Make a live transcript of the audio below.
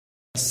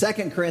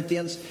2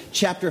 Corinthians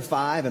chapter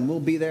 5, and we'll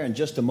be there in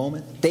just a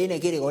moment. Teine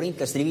kiri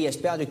Korintlastele 5.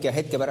 peatükk ja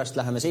hetke pärast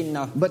läheme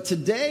sinna. But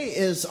today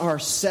is our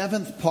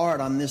 7th part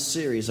on this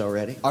series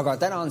already. Aga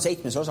täna on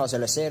 7. osa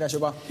selles seerias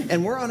juba.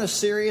 And we're on a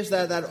series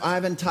that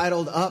I've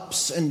entitled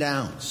Ups and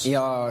Downs.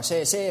 Ja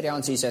see seeria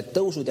on siis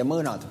tõusud ja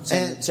mõõnad.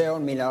 See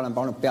on, mille olen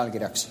pannud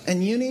pealkirjaks.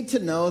 And you need to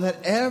know that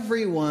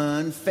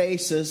everyone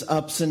faces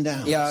ups and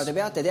downs. Ja te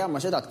peate teadma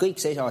seda, et kõik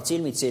seisavad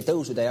silmitsi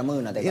tõusude ja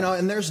mõõnadega. You know,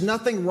 and there's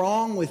nothing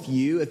wrong with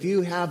you if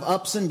you have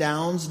ups and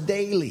downs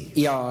daily.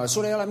 Ja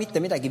sul ei ole mitte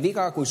midagi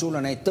viga, kui sul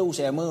on neid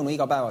tõuse ja mõõnu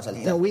igapäevaselt.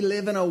 You know, we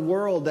live in a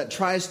world that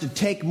tries to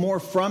take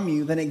more from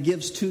you than it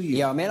gives to you.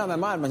 Ja me elame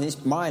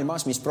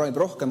maailmas, mis proovib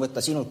rohkem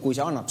võtta sinult, kui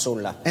see annab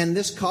sulle. And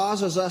this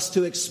causes us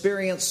to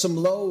experience some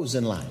lows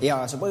in life.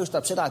 Ja see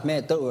põhjustab seda, et me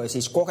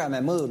siis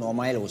kogeme mõõnu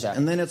oma elus.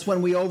 And then it's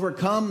when we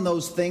overcome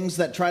those things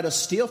that try to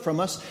steal from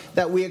us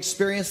that we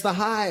experience the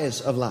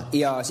highs of life.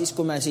 Ja siis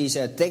kui me siis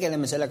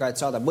tegeleme sellega, et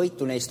saada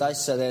võitu neist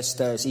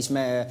asjadest, siis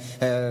me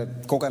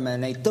kogeme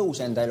neid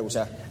tõuse enda elus.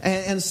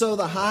 And so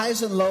the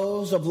highs and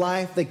lows of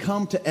life, they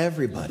come to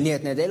everybody. Nii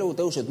et need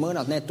elutõusud,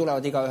 mõõnad, need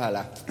tulevad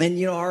igaühele. And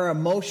you know, our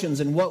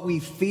emotions and what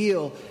we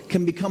feel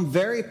can become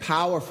very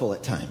powerful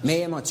at times.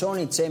 Meie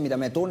emotsioonid, see, mida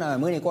me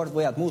tunneme, mõnikord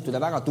võivad muutuda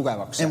väga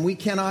tugevaks. And we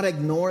cannot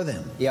ignore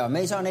them. Ja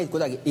me ei saa neid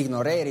kuidagi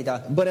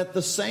ignoreerida. But at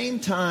the same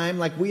time,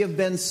 like we have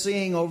been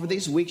seeing over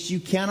these weeks, you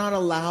cannot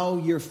allow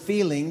your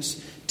feelings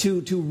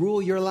to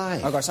rule your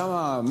life. Aga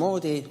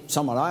samamoodi,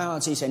 samal ajal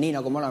siis, nii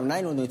nagu me oleme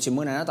näinud nüüd siin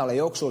mõne nädala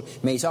jooksul,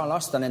 me ei saa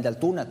lasta nendel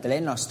tunnetel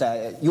ennast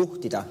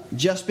juhtida.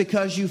 Just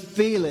because you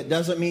feel it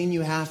doesn't mean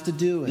you have to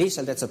do it.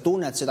 Lihtsalt, et sa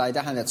tunned seda, ei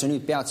tähenda, et sa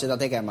nüüd pead seda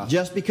tegema.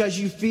 Just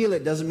because you feel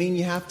it doesn't mean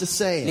you have to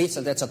say it.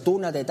 Lihtsalt, et sa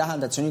tunned, ei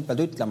tähenda, et sa nüüd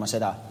pead ütlema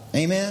seda.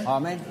 Amen?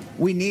 Amen.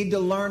 We need to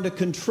learn to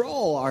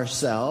control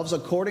ourselves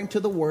according to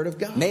the Word of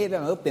God. Meie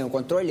peame õppima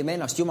kontrollima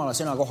ennast Jumala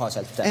sõna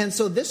kohaselt. And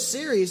so this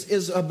series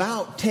is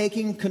about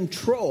taking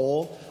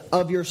control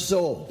of your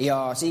soul.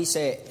 Ja siis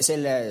see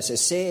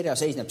seeria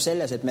seisneb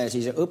selles, et me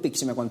siis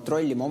õpiksime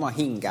kontrollima oma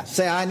hinge.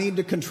 Say, I need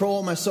to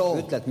control my soul.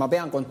 Ütle, et ma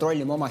pean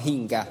kontrollima oma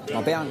hinge.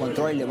 Ma pean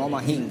kontrollima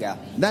oma hinge.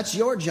 That's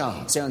your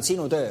job. See on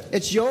sinu töö.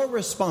 It's your See on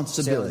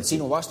responsibility.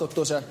 sinu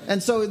vastutuse.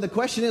 And so the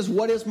question is,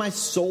 what is my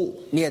soul?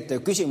 Nii et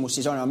küsimus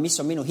siis on, mis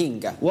on minu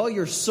hinge? Well,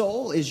 your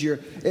soul is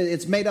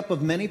it's made up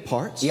of many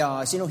parts.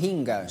 Ja sinu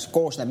hinge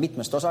koosneb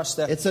mitmest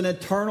osast. It's an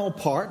eternal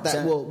part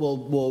that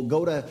will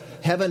go to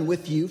heaven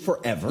with you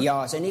forever.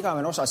 Ja see on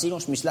igavene osa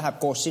sinust, mis läheb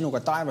koos sinuga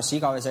taevasse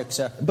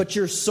igaveseks. But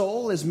your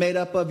soul is made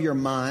up of your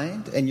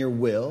mind and your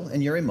will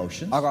and your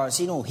emotions. Aga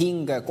sinu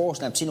hing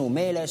koosneb sinu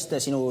meelest,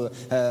 sinu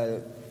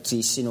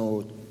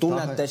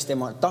tunnetest,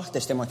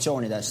 tahtest,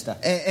 emotsioonidest.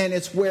 And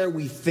it's where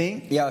we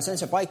think. Ja see on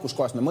see paik, kus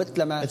kohas me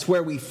mõtleme. It's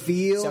where we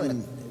feel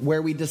and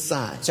where we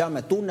decide. Seal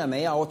me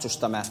tunneme ja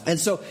otsustame. And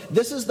so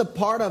this is the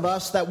part of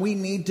us that we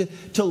need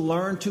to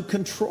learn to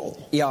control.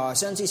 Ja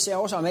see on siis see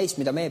osa meist,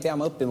 mida me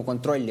peame õppima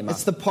kontrollima.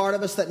 It's the part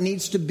of us that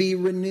needs to be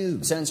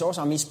renewed. See on see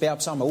osa, mis peab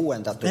saama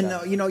uuendatud.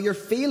 And you know, your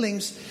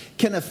feelings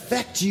can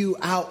affect you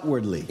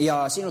outwardly.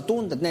 Ja sinu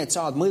tunded, need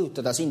saavad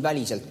mõjutada sind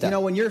väliselt. You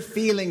know, when you're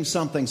feeling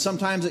something,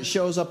 sometimes it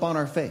shows up on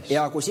our face.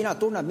 Ja kui sina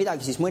tunned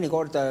midagi, siis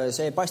mõnikord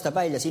see paistab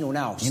välja sinu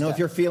näost. You know, if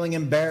you're feeling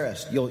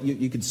embarrassed,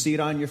 you can see it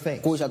on your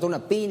face. Kui sa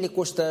tunned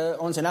piinlikkust,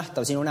 on see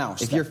nähtav sinu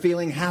näost. If you're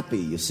feeling happy,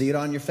 you see it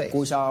on your face.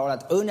 Kui sa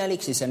oled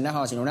õnnelik, siis see on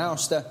näha sinu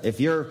näost. If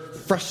you're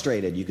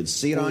frustrated, you can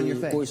see it on your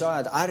face. Kui sa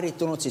oled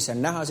ärritunud, siis see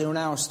on näha sinu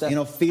näost. You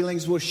know,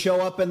 feelings will show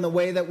up in the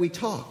way that we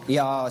talk.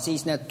 Ja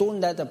siis need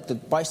tunded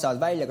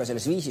paistavad välja ka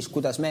selles viisis,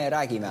 kuidas me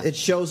räägime. It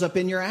shows up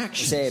in your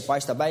actions. See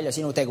paistab välja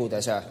sinu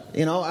tegudes.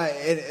 You know,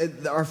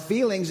 our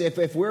feelings, if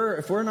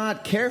we're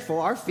not careful,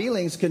 our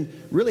feelings can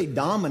really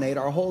dominate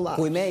our whole life.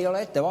 Kui me ei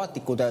ole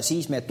ettevaatlikud,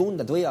 siis meie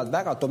tunded võivad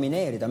väga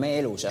domineerida meie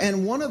elus.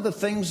 And one of the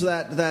things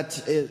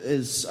that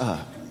is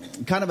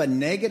kind of a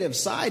negative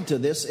side to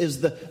this is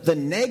the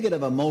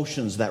negative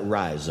emotions that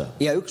rise up.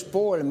 Ja üks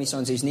pool, mis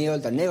on siis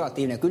nii-öelda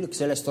negatiivne külg,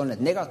 sellest on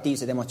need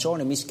negatiivsed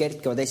emotsioonid, mis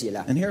kerkivad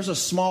esile. And here's a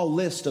small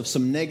list of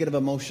some negative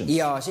emotions.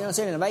 Ja siin on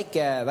selline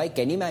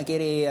väike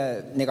nimekiri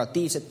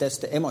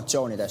negatiivsetest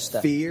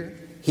emotsioonidest. Fear,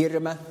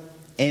 hirm,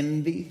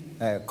 envy,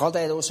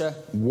 kadedus,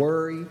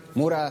 worry,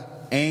 mure,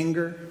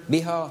 anger,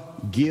 viha,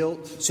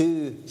 guilt,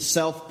 süü,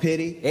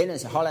 self-pity.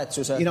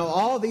 enesehaletsus. You know,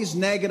 all these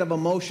negative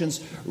emotions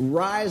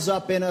rise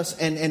up in us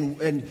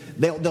and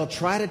they'll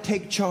try to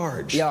take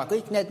charge. Ja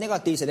kõik need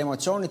negatiivsed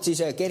emotsioonid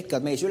siis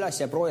kerkivad meis üles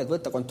ja proovivad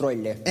võtta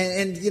kontrolli.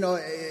 And you know,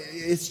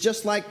 it's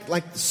just like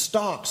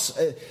stocks,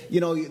 you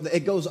know,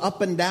 it goes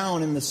up and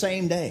down in the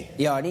same day.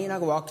 Ja nii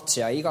nagu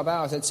aktsia,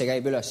 igapäevaselt see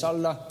käib üles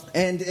alla.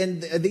 And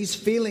these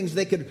feelings,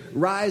 they could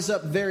rise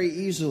up very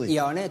easily.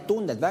 Ja need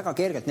tunded väga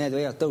kergelt, need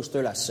võivad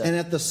tõusta üles. And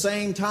at the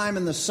same time,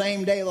 in the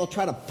same day, they'll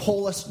try to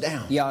pull us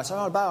down. Ja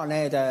samal päeval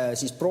need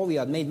siis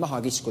proovivad meid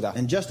maha kiskuda.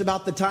 And just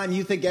about the time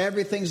you think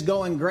everything's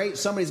going great,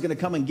 somebody's going to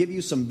come and give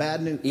you some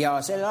bad news. Ja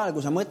sel ajal,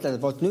 kui sa mõtled,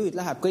 et nüüd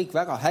läheb kõik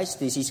väga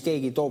hästi, siis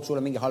keegi toob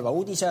sulle mingi halva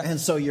uudise. And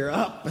so you're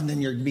up and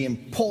then you're being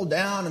pulled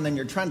down and then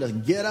you're trying to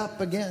get up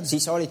again.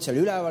 siis sa olid seal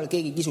üleval,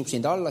 keegi kisub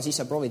sind alla, siis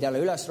sa proovid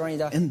jälle üles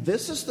ronida. And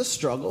this is the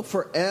struggle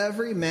for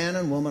every man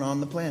and woman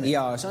on the planet.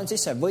 Ja see on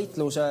siis see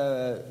võitlus,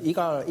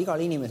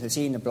 igal inimesel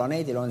siin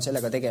planeedil on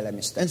sellega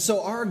tegelemist. And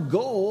so our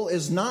goal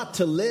is not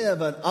to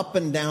live an up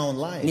and down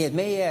life. Nii et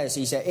meie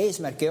siis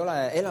eesmärk ei ole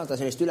elada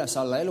sellist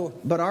üles-alla elu.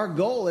 But our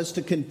goal is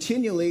to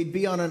continually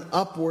be on an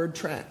upward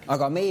track.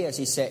 Aga meie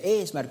siis see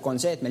eesmärk on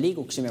see, et me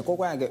liiguksime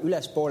kogu aeg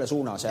ülespoole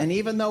suunas. And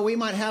even though we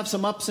might have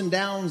some ups and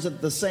downs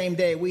at the same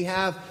day,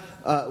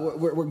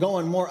 we're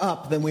going more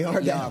up than we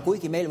are Ja down.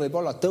 kuigi meil võib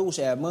olla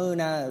tõuse ja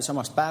mõõne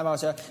samas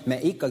päevas, me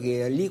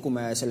ikkagi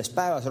liigume selles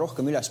päevas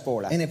rohkem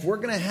ülespoole. And if we're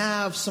going to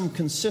have some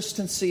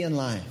consistency in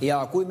life,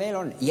 Ja kui meil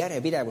on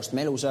järjepidevust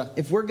melus,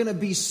 if we're going to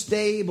be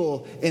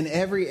stable in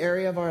every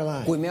area of our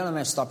life, kui me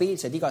oleme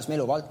stabiilsed igas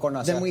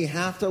meluvaldkonnas, then we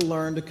have to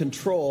learn to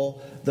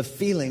control the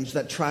feelings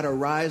that try to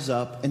rise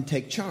up and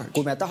take charge.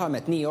 kui me tahame,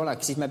 et nii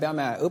oleks, siis me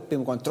peame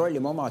õppima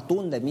kontrollima oma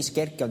tunded, mis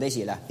kerkivad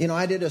esile. You know,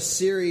 I did a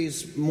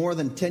series more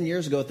than 10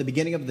 years ago at the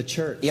beginning of the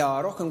church.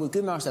 Ja rohkem kui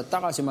 10 aastat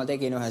tagasi ma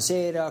tegin ühe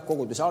seeria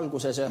koguduse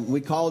alguses.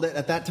 We called it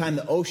at that time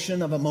the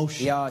Ocean of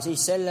Emotion. Ja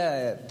siis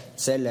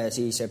selle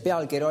siis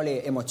pealkiri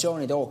oli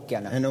emotsioonide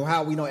ookean. And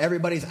how we know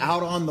everybody's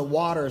out on the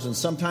waters and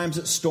sometimes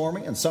it's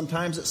stormy and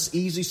sometimes it's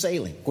easy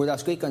sailing.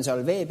 Kuidas kõik on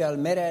seal vee peal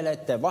merel,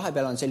 et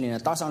vahepeal on selline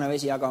tasane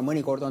vesi, aga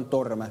mõnikord on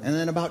torm. And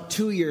then about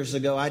 2 years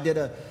ago I did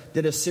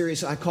a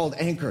series I called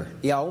Anchor.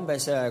 Ja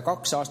umbes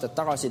 2 aastat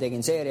tagasi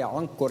tegin seeria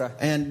Ankur.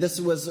 And this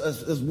was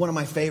one of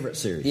my favorite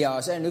series. Ja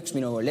see on üks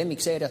minu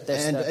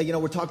lemmikseeriatest. And you know,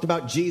 we talked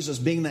about Jesus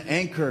being the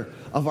anchor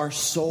of our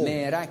soul.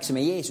 Me rääkisime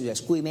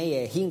Jeesusest kui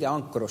meie hinge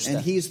ankrust. And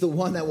he's the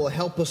one that will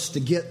help us to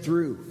get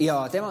through.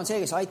 Ja tema on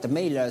see, kes aitab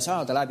meil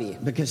saada läbi.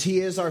 Because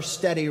he is our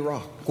steady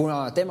rock.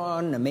 Kuna tema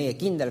on meie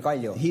kindel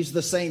kalju. He's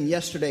the same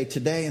yesterday,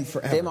 today and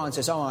forever. Tema on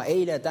seesama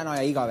eile, täna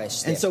ja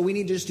igavesti. And so we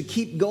need just to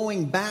keep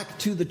going back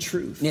to the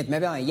truth. Nii et me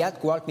peame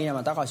jätkuvalt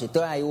minema tagasi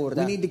tõe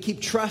juurde. We need to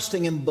keep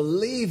trusting and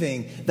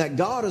believing that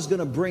God is going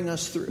to bring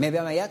us through. Me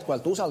peame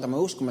jätkuvalt usaldama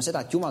ja uskuma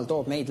seda, et Jumal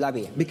toob meid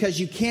läbi. Because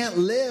you can't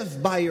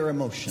live by your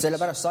emotions.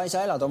 Sellepärast sa ei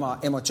saa elada oma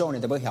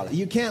emotsioonide põhjal.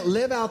 You can't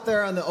live out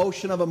there on the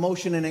ocean of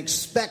emotion and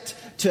expect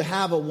to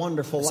have a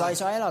wonderful Sa ei life.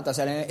 saa elada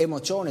selle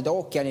emotsioonide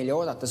ookeanil ja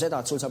oodata seda,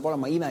 et sul saab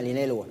olema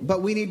imeline elu.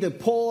 But we need to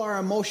pull our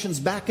emotions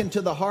back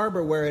into the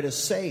harbor where it is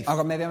safe.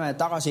 Aga me peame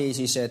tagasi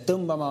siis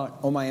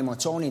tõmbama oma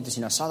emotsioonid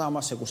sinna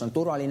sadamasse, kus on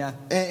turvaline.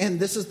 And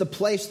this is the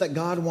place that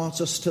God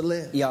wants us to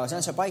live. Ja see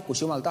on see paik,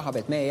 kus Jumal tahab,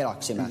 et me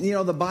elaksime. You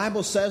know, the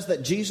Bible says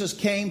that Jesus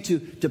came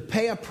to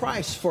pay a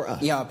price for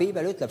us. Ja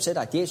Piibel ütleb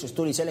seda, et Jeesus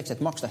tuli selleks,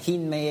 et maksta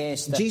hind meie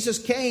eest. Jesus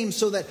came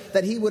so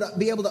that he would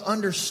be able to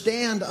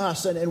understand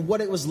us and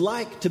what it was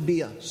like to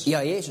be us.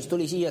 Ja Jeesus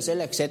tuli siia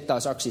selleks, et ta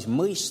saaks siis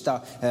mõista,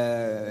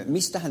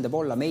 mis tähendab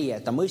olla meie,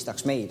 et ta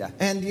mõistaks meid.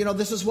 And you know,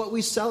 this is what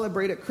we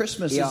celebrate at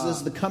Christmas,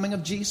 is the coming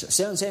of Jesus.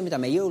 See on see, mida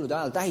me jõulude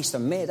ajal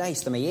tähistame. Me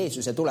tähistame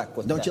Jeesuse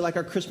tulekut. Don't you like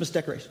our Christmas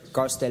decorations?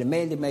 Kas teile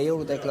meeldib meie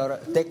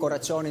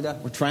jõuludekoratsioonid?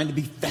 We're trying to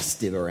be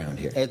festive around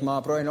here. Et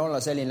ma proovin olla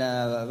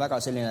väga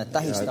selline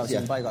tähistav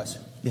siin paigas.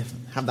 Yeah,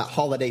 have that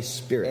holiday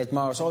spirit. Et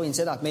ma soovin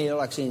seda, et meil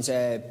oleks siin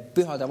see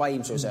pühade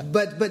vaimsus.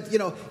 But you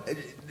know,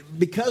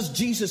 because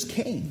Jesus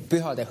came,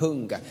 Pühade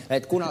hõng.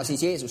 Et kuna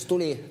siis Jeesus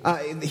tuli,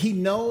 he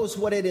knows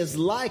what it is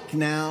like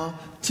now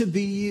to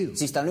be you.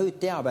 siis ta nüüd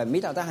teab,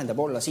 mida tähendab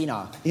olla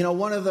sina. You know,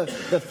 one of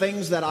the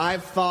things that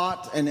I've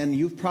thought, and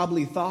you've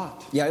probably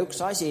thought, Ja üks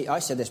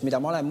asjadest, mida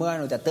ma olen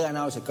mõelnud ja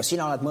tõenäoliselt ka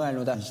sina oled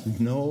mõelnud,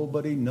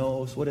 nobody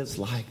knows what it's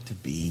like to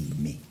be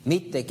me.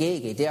 mitte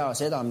keegi ei tea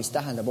seda, mis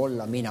tähendab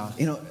olla mina.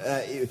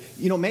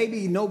 You know,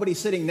 maybe nobody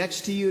sitting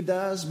next to you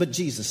does, but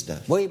Jesus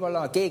does.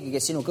 Võib-olla keegi,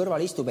 kes sinu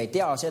kõrval istub, ei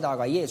tea seda,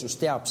 aga Jeesus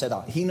teab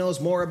seda. He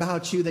knows more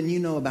about you than you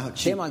know about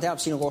you. Tema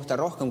teab sinu kohta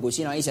rohkem, kui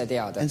sina ise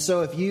tead. And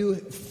so if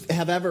you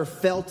have ever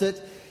felt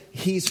it,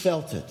 he's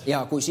felt it.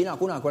 Ja kui sina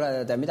kunagi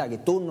oled midagi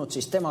tundnud,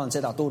 siis tema on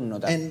seda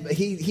tundnud. And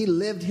he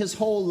lived his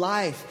whole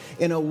life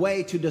in a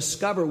way to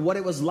discover what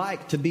it was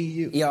like to be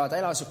you. Ja ta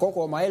elas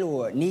kogu oma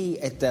elu nii,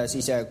 et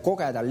siis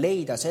kogeda,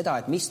 leida seda,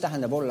 et mis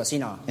tähendab olla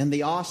sina. And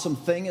the awesome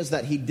thing is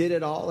that he did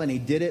it all and he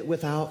did it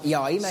without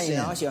Ja imeline sin.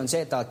 asi on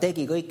see, et ta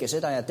tegi kõike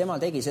seda ja tema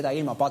tegi seda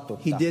ilma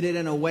patuta. He did it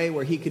in a way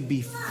where he could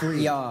be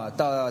free. Ja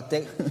ta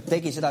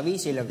tegi seda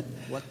viisil,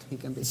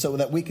 So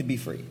that we could be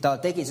free. ta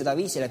tegi seda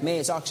viisil, et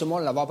meie saaksime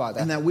olla vabad.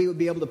 And that we would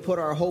be able to put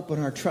our hope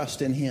and our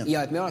trust in him.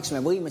 Ja et me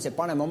oleksime võimelised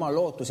panema oma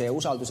lootuse ja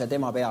usalduse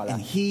tema peale.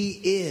 And he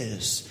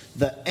is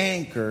the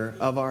anchor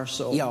of our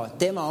soul. Ja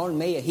tema on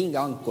meie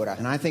hingeankur.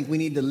 And I think we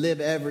need to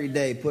live every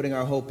day putting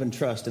our hope and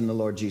trust in the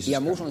Lord Jesus Ja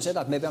ma Christ. usun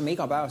seda, et me peame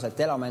igapäevaselt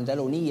elama enda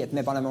elu nii, et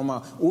me paneme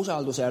oma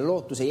usalduse ja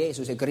lootuse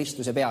Jeesuse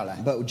Kristuse peale.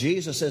 But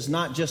Jesus is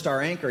not just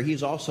our anchor,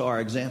 he's also our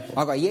example.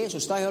 Aga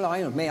Jeesus, ta ei ole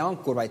ainult meie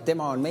ankur, vaid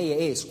tema on meie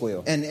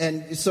eeskuju.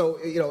 And so,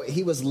 you know,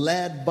 he was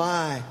led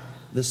by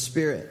the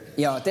Spirit.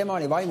 ja tema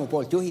oli vaimu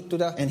poolt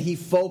juhitud And he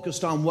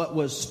focused on what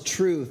was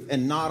truth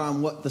and not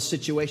on what the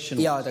situation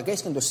was. ja ta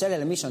keskendus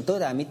sellele, mis on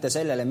tõde, mitte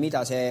sellele,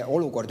 mida see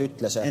olukord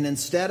ütles. And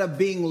instead of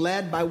being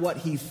led by what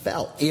he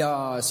felt,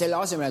 ja selle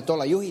asemel, et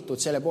olla juhitud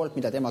selle poolt,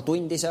 mida tema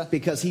tundis,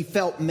 because he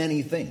felt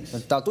many things.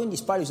 ta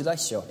tundis paljusid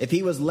asju. If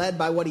he was led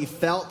by what he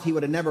felt, he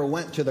would have never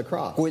went to the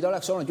cross. kui ta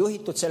oleks olnud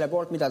juhitud selle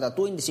poolt, mida ta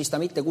tundis, siis ta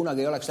mitte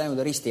kunagi ei oleks läinud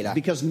ristile.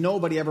 Because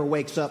nobody ever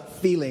wakes up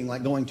feeling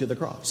like going to the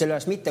cross.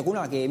 Sellepärast mitte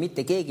kunagi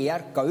mitte keegi ei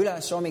ärka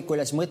üles hommikul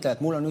ja siis mõtleb,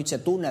 et mul on nüüd see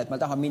tunne, et ma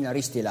tahan minna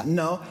ristile.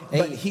 No,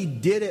 but he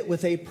did it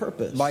with a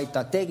purpose. Vaid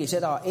ta tegi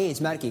seda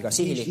eesmärgiga,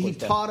 He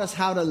sihilikult. taught us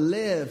how to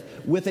live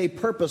with a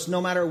purpose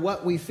no matter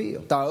what we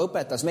feel. ta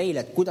õpetas meile,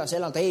 et kuidas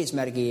elada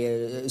eesmärgi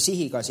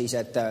sihiga siis,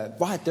 et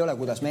vahet ei ole,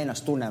 kuidas me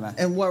ennast tunneme.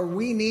 And where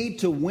we need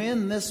to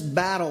win this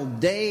battle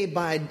day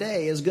by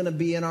day is going to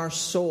be in our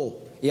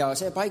soul. ja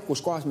see paik,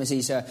 kus kohas me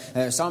siis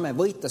saame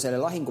võita selle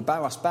lahingu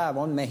päevast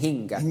päeva, on me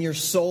hing. And your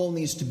soul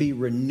needs to be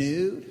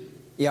renewed.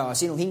 ja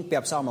sinu hing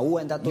peab saama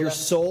uuendatud. Your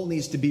soul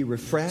needs to be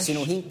refreshed.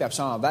 sinu hing peab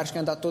saama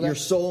värskendatud. Your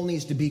soul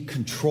needs to be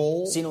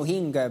controlled. sinu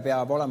hing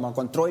peab olema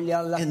kontrolli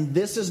alla. And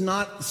this is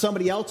not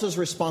somebody else's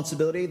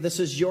responsibility. This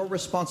is your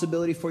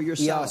responsibility for ja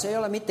yourself. see ei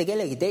ole mitte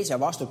kellegi teise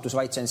vastutus,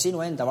 vaid see on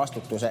sinu enda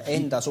vastutuse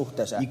enda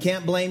suhtes. You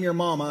can't blame your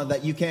mama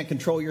that you can't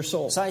control your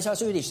soul. sa ei saa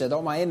süüdistada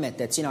oma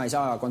emmet, et sina ei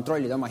saa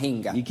kontrollida oma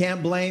hinge. You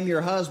can't blame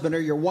your husband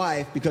or your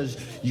wife because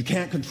you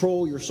can't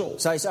control your soul.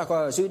 sa ei saa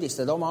ka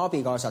süüdistada oma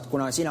abikaasat,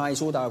 kuna sina ei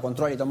suuda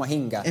kontrollida oma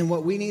hinge. And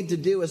what we need to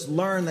do is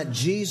learn that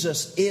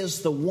Jesus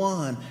is the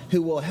one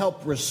who will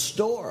help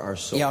restore our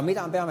soul. ja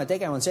mida me peame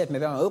tegema, on see, et me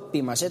peame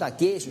õppima seda,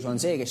 et Jeesus on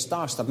see, kes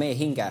taastab meie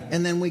hinge.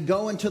 And then we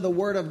go into the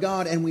Word of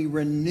God and we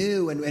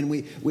renew and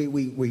we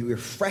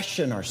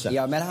refreshen ourselves.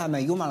 ja me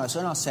läheme Jumala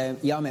sõnasse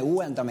ja me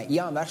uuendame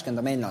ja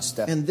värskendame ennast.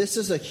 And this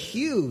is a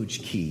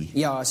huge key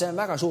ja see on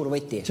väga suur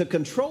võti. to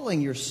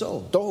controlling your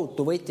soul.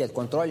 tohutu võti, et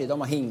kontrollida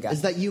oma hinge.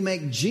 Is that you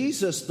make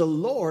Jesus the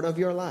Lord of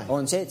your life.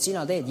 on see, et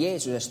sina teed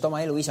Jeesusest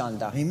oma elu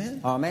isanda.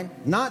 Amen. Amen.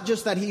 Not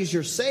just that he's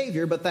your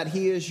Savior, but that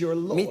he is your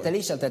Lord. mitte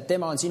lihtsalt, et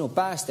tema on sinu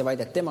päästja, vaid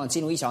et tema on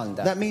sinu isand.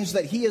 That means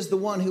that he is the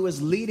one who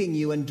is leading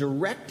you and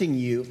directing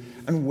you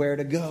on where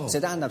to go. see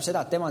tähendab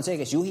seda, et tema on see,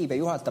 kes juhib ja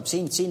juhatab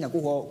sind sinna,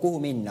 kuhu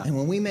minna. And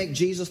when we make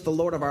Jesus the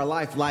Lord of our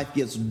life, life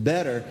gets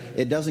better.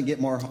 It doesn't get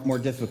more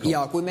difficult.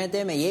 ja kui me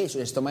teeme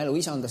Jeesusest oma elu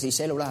isanda, siis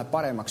elu läheb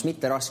paremaks,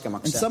 mitte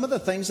raskemaks. And some of the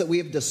things that we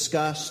have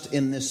discussed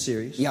in this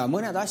series ja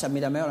mõned asjad,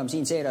 mida me oleme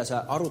siin seerias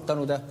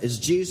arutanud, is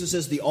Jesus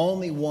is the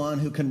only one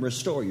who can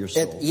restore your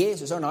soul. et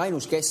Jeesus on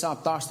ainus, kes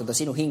saab taastada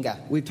sinu hinge.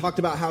 We've talked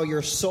about how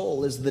your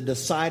soul is the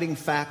deciding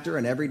factor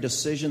in every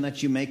decision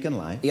that you make in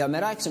life. ja me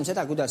rääkisime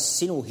seda, kuidas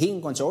sinu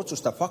hing on see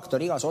otsustav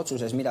faktor igas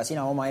otsuses, mida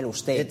sina oma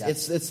elus teed.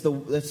 It's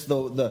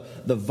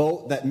the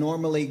vote that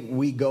normally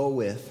we go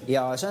with.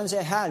 ja see on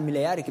see hääl,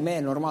 mille järgi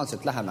me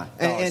normaalselt läheme.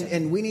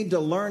 And we need to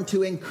learn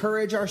to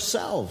encourage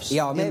ourselves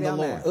ja me in the peame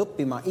Lord.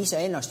 õppima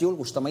iseennast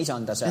julgustama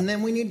isandas. And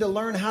then we need to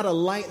learn how to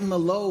lighten the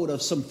load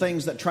of some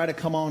things that try to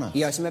come on us.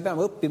 ja siis me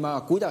peame õppima,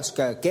 kuidas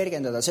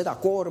kergendada seda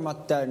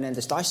koormat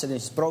nendest asjadest,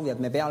 mis proovivad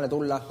me peale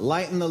tulla.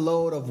 Lighten the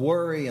load of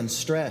worry and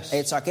stress.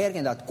 et sa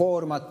kergendad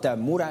koormat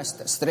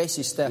murest,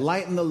 stressist,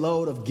 Lighten the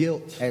load of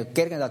guilt.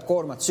 kergendad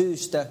koormat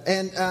süüst.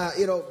 And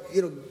you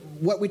know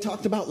what we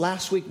talked about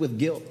last week with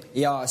guilt.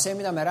 ja see,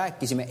 mida me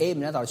rääkisime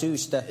eelmine nädal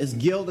süüst, Is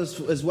guilt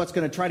is what's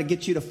going to try to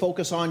get you to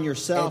focus on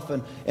yourself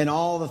and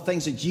all the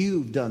things that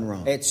you've done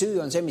wrong. et süü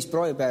on see, mis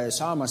proovib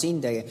saama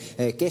sind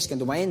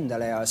keskenduma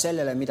endale ja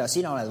sellele, mida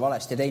sina oled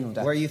valesti teinud.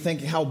 Where you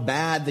think how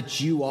bad that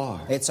you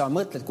are. et sa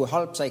mõtled, kui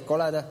halb sa ikka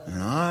oled.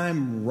 And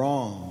I'm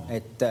wrong.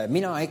 et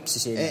mina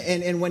eksisin.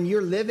 And when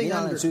you're living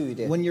Mina olen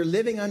süüdi. when you're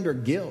living under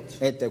guilt,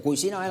 et kui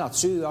sina elad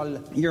süü all,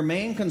 your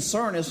main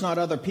concern is not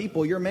other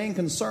people. Your main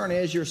concern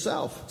is yourself.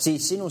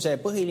 siis sinu see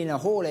põhiline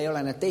hool ei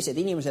ole need teised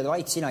inimesed,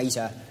 vaid sina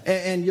ise.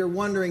 And you're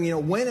wondering,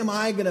 when am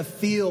I going to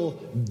feel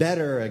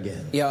better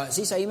again? ja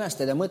siis sa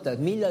imestad ja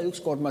mõtled, millal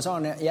ükskord ma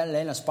saan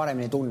jälle ennast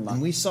paremini tundma.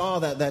 And we saw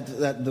that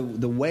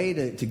the way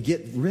to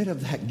get rid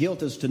of that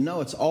guilt is to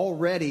know it's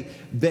already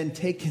been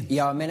taken.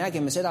 ja me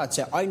nägime seda, et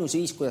see ainus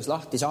viis, kuidas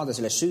lahti saada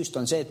sellest süüst,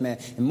 on see, et me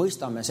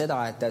mõistame seda,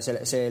 et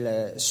selle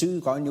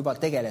süüga on juba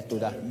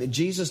tegeletud.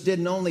 Jesus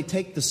didn't only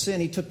take the sin,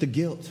 he took the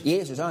guilt.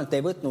 Jeesus ainult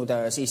ei võtnud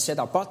siis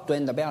seda pattu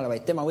enda peale,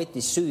 vaid tema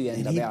võttis süü And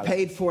enda he peale.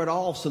 paid for it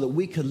all so that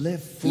we could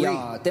live free.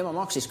 ja tema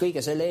maksis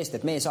kõige selle eest,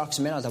 et meie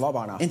saaksime elada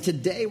vabana. And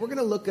today we're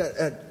going to look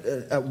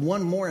at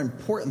one more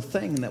important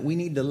thing that we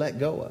need to let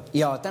go of.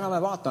 ja täna me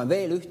vaatame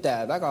veel ühte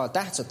väga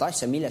tähtsat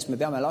asja, millest me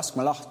peame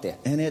laskma lahti.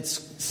 And it's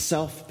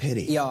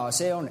self-pity. ja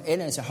see on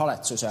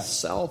enesehaletsuse.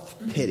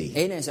 Self-pity.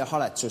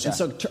 enesehaletsuse. And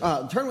so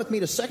turn with me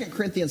to 2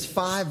 Corinthians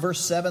 5 verse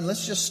 7.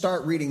 Let's just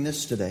start reading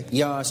this today.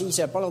 ja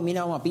siis palun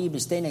mine oma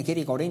piiblis teine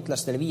kiri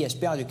Korintlastele 5.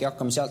 peatükk ja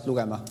hakkame sealt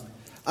lugema.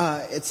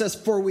 It says,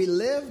 for we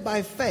live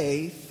by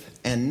faith,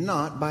 and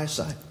not by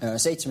sight.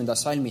 7.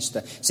 salmist,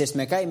 sest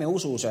me käime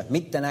usus,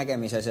 mitte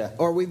nägemises.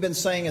 Or we've been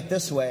saying it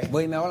this way.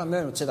 Või me oleme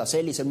öelnud seda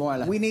sellisel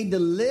moel. We need to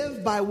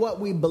live by what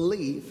we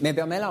believe, Me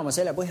peame elama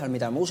selle põhjal,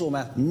 mida me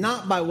usume,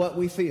 not by what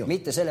we feel.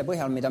 mitte selle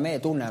põhjal, mida me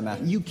tunneme.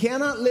 You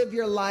cannot live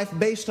your life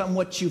based on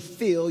what you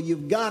feel.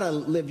 You've got to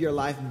live your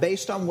life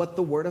based on what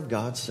the Word of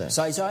God says.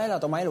 Sa ei saa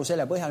elada oma elu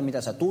selle põhjal,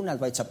 mida sa tunned,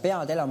 vaid sa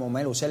pead elama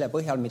oma elu selle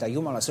põhjal, mida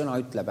Jumala sõna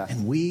ütleb.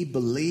 And we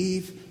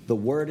believe the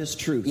Word is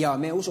truth. Ja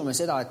me usume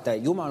seda,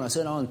 et Jumala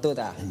sõna on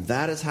tõde. And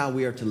that is how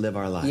we are to live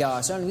our life.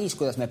 Ja see on viis,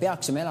 kuidas me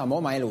peaksime elama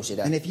oma elusid.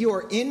 And if you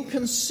are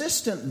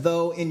inconsistent,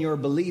 though, in your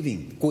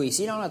believing, Kui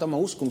sina oled oma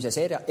uskumises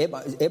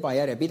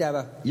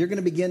ebajärjepidev, you're going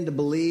to begin to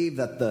believe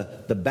that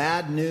the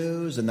bad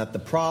news and that the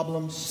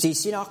problems,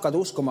 siis sina hakkad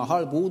uskuma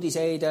halbu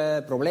uudiseid,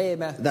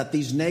 probleeme, that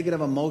these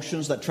negative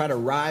emotions that try to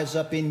rise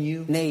up in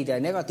you, neid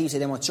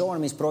negatiivseid emotsioone,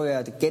 mis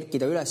proovivad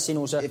kerkida üles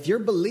sinus. if your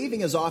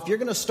believing is off, you're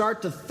going to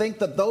start to think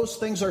that those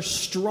things are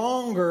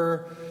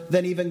stronger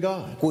than even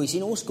God. Kui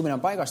sinu uskumine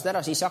on paigast ära,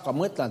 siis hakkab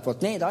mõtlema, et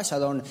vot need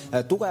asjad on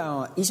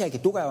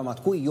isegi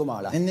tugevamad kui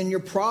Jumala. And then your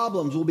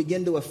problems will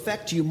begin to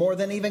affect you more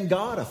than even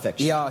God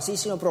affects you. Ja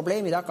siis sinu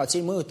probleemid hakkavad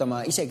sind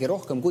mõjutama isegi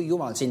rohkem kui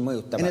Jumal sind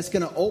mõjutab. And it's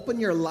going to open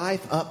your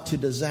life up to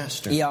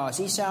disaster. Ja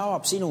siis see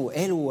avab sinu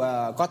elu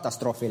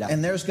katastroofile.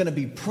 And there's going to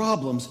be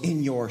problems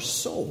in your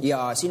soul.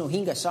 Ja sinu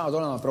hinges saavad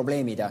olema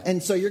probleemid.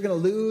 And so you're going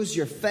to lose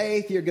your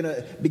faith. You're going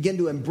to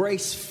begin to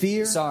embrace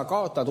fear. Sa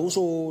kaotad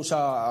usu, sa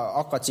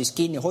hakkad siis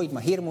kinni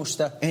hoidma hirmust.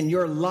 And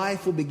your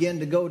life will begin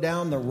to go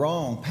down the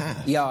wrong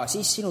path. Ja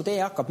siis sinu tee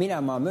hakkab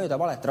minema mööda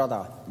valet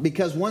rada.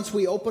 Because once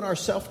we open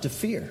ourselves to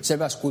fear,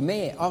 Sellepärast, kui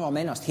me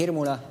avame ennast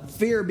hirmule,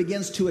 fear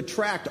begins to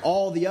attract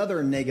all the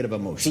other negative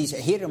emotions. siis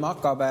hirm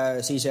hakkab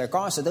siis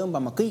kaasa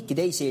tõmbama kõiki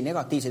teisi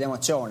negatiivseid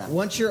emotsioone.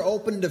 Once you're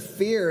open to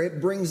fear,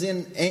 it brings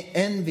in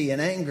envy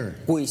and anger.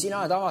 Kui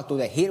sina oled avatud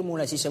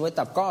hirmule, siis see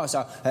võtab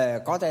kaasa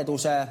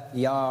kadeduse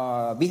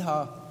ja viha.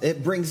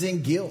 It brings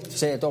in guilt.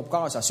 See toob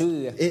kaasa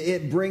süü.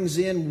 It brings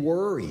in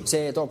worry.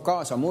 See toob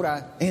kaasa mure.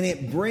 And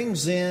it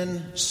brings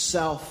in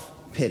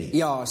self-pity.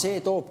 Ja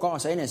see toob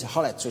kaasa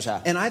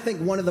enesehaletsuse. And I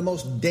think one of the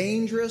most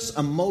dangerous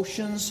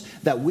emotions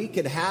that we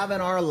could have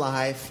in our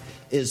life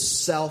is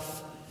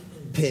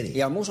self-pity.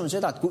 Ja ma usun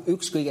seda, et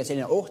üks kõige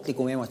selline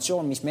ohtlikum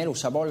emotsioon, mis me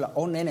elus saab olla,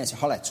 on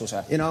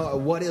enesehaletsuse. You know,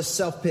 what is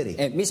self-pity?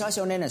 Mis asi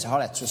on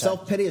enesehaletsuse?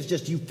 Self-pity is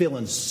just you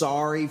feeling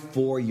sorry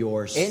for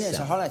yourself.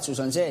 Enesehaletsus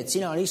on see, et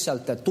sina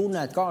lihtsalt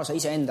tunned kaasa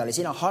iseendale,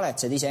 sina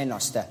haletsed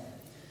iseennast.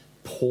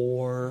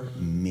 Poor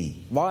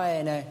me.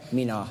 Vaene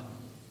mina.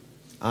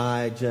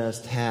 I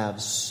just have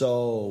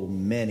so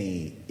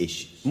many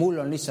issues. Mul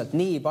on lihtsalt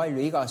nii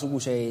palju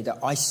igasuguseid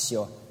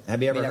asju,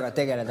 Have you millega ever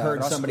tegeleda.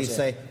 heard somebody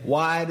say,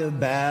 why do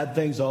bad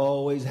things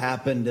always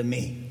happen to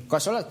me?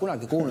 Kas oled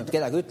kunagi kuulnud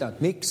kedagi ütlenud,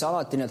 miks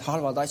alati need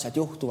halvad asjad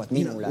juhtuvad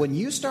You know, minule? when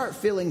you start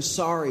feeling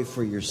sorry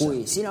for yourself,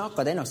 Kui sina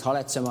hakkad ennast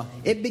haletsema,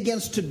 it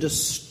begins to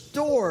distort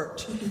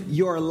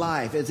your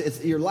life.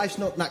 Your life's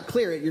not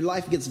clear. Your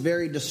life gets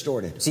very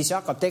distorted. siis see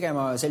hakkab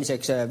tegema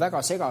selliseks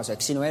väga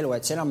segaseks sinu elu,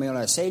 et see enam ei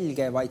ole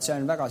selge, vaid see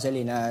on väga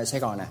selline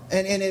segane.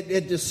 And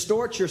it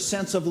distorts your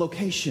sense of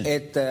location.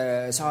 Et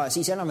sa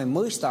siis enam ei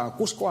mõista,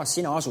 kus kohas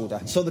sina asud.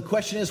 So the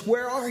question is,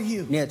 where are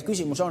you? Nii et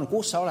küsimus on,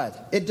 kus sa oled?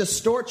 It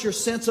distorts your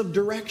sense of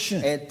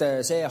direction. Et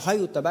see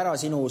hajutab ära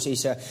sinu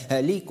siis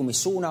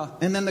liikumissuuna.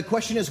 And then the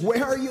question is,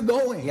 where are you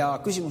going? Ja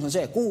küsimus on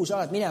see, kuhu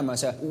sa oled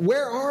minemas?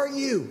 Where are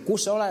you?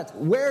 Kus sa oled?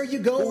 Where are you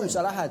going? Kuhu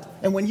sa lähed?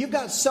 And when you've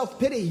got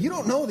self-pity, you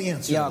don't know the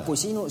answer. Ja kui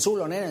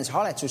sul on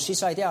enesehaletsus, siis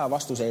sa ei tea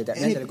vastuseid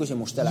nendele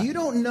küsimustele. You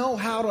don't know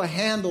how to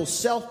handle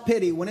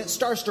self-pity when it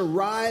starts to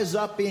rise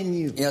up in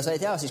you. Ja sa ei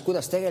tea siis,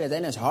 kuidas tegeleda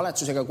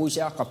enesehaletsusega, kui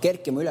see hakkab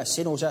kerkima üles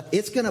sinus.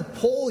 It's going to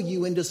pull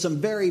you into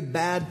some very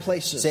bad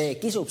places. See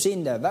kisub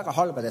sind väga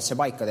halbadesse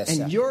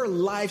paikadesse. And your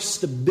life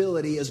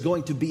stability is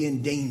going to be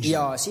in danger.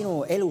 Ja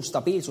sinu elu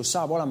stabiilsus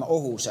saab olema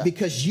ohus.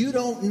 Because you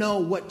don't know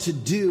what to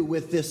do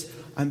with this.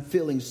 I'm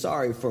feeling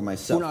sorry for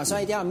myself. Kuna sa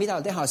ei tea, mida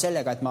teha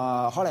sellega, et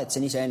ma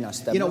haletsen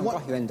iseennast. Mul on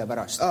kahju enda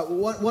pärast.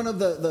 One of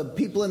the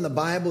people in the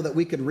Bible that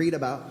we could read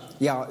about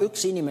Ja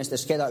üks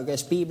inimestest,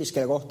 kes Piiblis,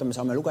 kelle kohta me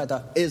saame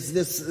lugeda, is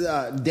this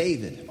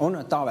David. on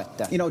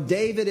Taavet. You know,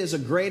 David is a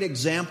great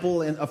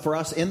example for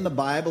us in the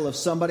Bible of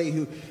somebody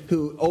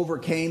who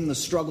overcame the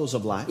struggles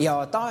of life.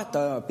 Ja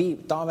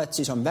Taavet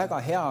siis on väga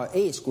hea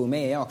eeskuju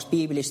meie jaoks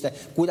Piiblist,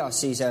 kuidas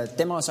siis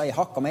tema sai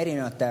hakkama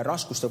erinevate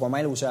raskustega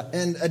oma elus.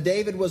 And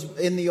David was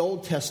in the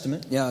Old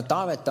Testament. Ja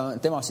Taavet,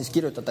 tema siis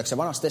kirjutatakse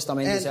Vanas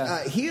Testamendis.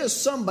 And he is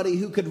somebody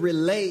who could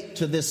relate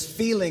to this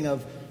feeling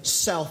of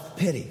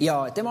self-pity.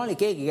 Ja tema oli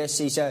keegi, kes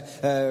siis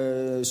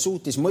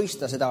suutis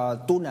mõista seda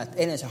tunnet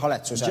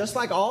enesehaletsuse. Just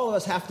like all of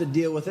us have to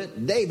deal with it,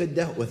 David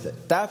dealt with it.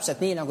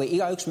 Täpselt nii, nagu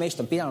igaüks meist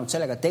on pidanud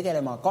sellega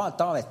tegelema, ka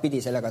Taavet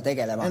pidi sellega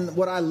tegelema. And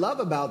what I love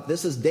about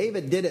this is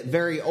David did it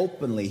very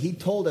openly. He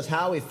told us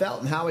how he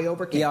felt and how he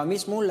overcame. Ja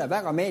mis mulle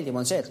väga meeldib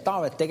on see, et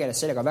Taavet tegeles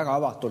sellega väga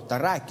avatult.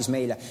 Ta rääkis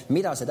meile,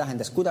 mida see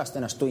tähendas, kuidas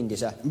ta ennast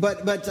tundis.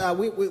 But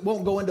we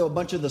won't go into a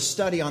bunch of the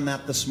study on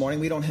that this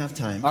morning. We don't have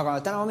time. Aga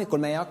täna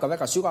hommikul me ei hakka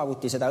väga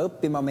sügavuti seda seda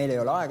õppima, meil ei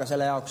ole aega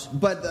selle jaoks.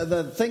 But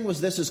the thing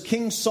was this, is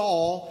King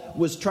Saul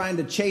was trying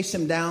to chase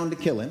him down to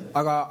kill him.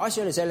 Aga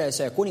asi oli selles,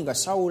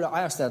 kuningas Saul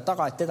ajas teda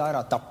taga, et teda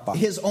ära tappa.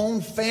 His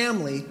own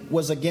family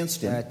was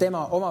against him.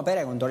 Tema oma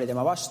perekond oli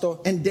tema vastu.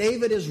 And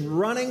David is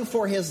running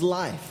for his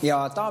life.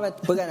 Ja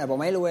Taavet põgeneb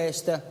oma elu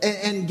eest.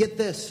 And get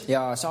this.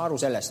 Ja saa aru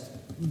sellest.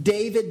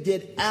 David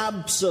did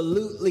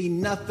absolutely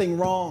nothing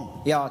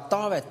wrong. Ja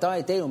Taavet ta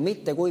ei teinud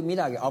mitte kui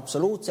midagi,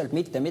 absoluutselt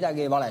mitte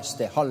midagi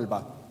valesti,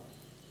 halba.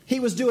 He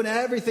was doing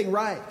everything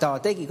right. Ta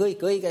tegi kõik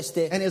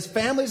õigesti. And his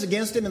family's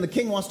against him and the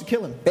king wants to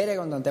kill him.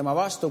 Perekond on tema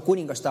vastu,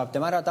 kuningas tahab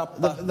tema ära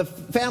tappa. The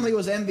family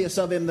was envious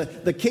of him.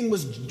 The king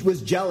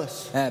was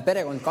jealous.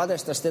 Perekond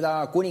kadestas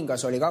teda,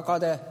 kuningas oli ka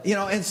kade. You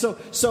know, and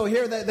so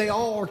here they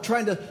all are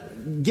trying to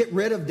get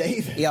rid of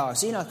David. Ja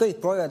siin nad kõik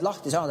proovivad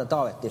lahti saada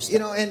Taavetist. You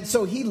know, and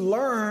so he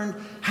learned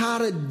how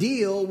to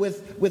deal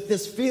with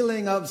this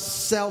feeling of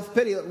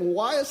self-pity.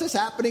 Why is this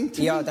happening to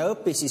me? Ja ta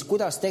õppis siis,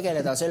 kuidas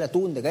tegeleda selle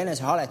tundega,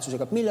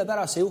 enesehaletsusega, mille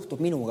pärast see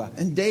juhtub minuga.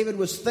 And David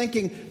was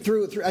thinking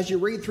through as you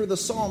read through the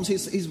Psalms,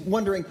 he's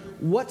wondering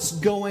what's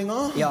going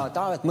on. Ja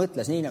Taavet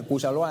mõtles nii, kui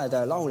sa loed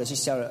laule,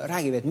 siis seal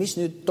räägib, et mis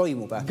nüüd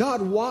toimub.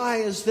 God, why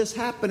is this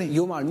happening?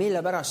 Jumal,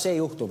 mille pärast see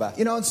juhtub?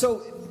 You know, and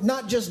so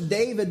not just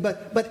David,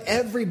 but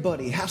everybody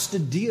has to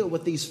deal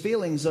with these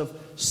feelings of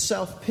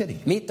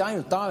self-pity. Mitte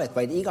ainult Taavet,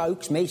 vaid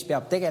igaüks meist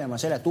peab tegelema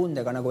selle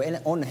tundega, nagu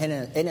on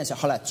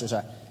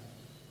enesehaletsuse.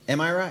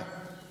 Am I right?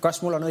 Kas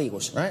mul on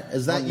õigus? Right?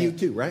 Is that you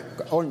too, right?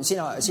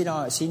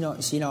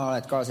 Sina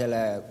oled ka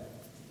selle,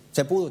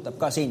 see puudutab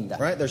ka sind.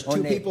 Right? There's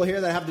two people here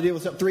that have to deal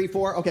with 3,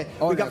 4. Okay,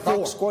 we got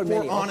four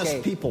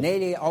honest people.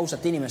 4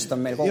 ausat inimest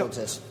on meil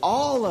koguduses.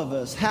 All of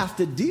us have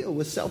to deal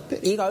with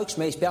self-pity. Igaüks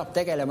meist peab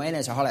tegelema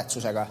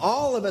enesehaletsusega.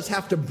 All of us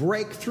have to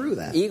break through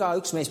that.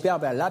 Igaüks meist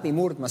peab läbi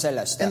murdma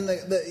sellest. And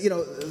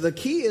the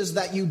key is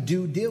that you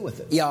do deal with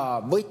it.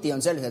 Ja võti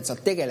on selles, et sa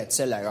tegeled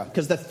sellega.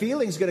 Because the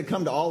feeling's going to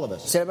come to all of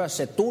us. Sellepärast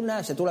see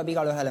tunne, see tuleb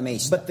igale ühele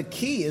meist. But the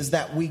key is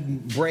that we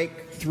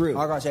break through.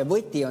 Aga see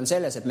võti on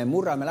selles, et me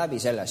murrame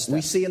läbi sellest.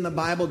 We see in the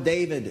Bible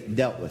David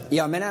dealt with it.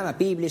 Ja me näeme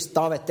Biiblist,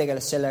 Taavet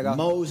tegeles sellega.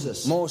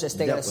 Mooses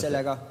tegeles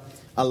sellega.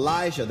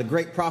 Elijah, the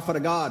great prophet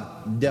of God,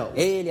 dealt with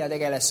it. Eelia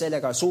tegeles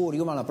sellega, suur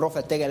Jumala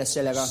prohvet tegeles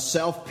sellega.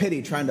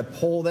 Self-pity, trying to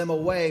pull them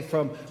away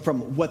from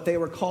what they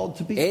were called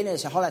to be.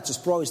 Enesehaletsus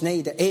proovis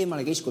neid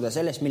eemale kiskuda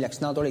sellest, milleks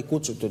nad olid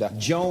kutsutud.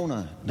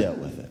 Jonah dealt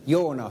with it.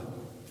 Joona.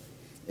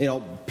 You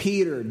know,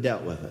 Peter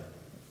dealt with it.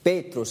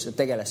 Peetrus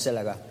tegeles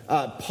sellega.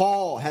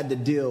 Paul had to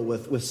deal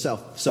with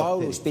self-pity.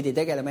 Paulus pidi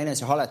tegelema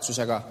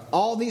enesehaletsusega.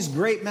 All these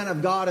great men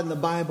of God in the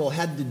Bible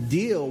had to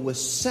deal with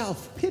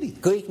self-pity.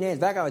 Kõik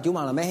need vägevad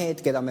Jumala mehed,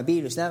 keda me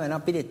Biiblis näeme,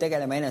 nad pidid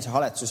tegelema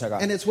enesehaletsusega.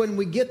 And it's when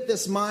we get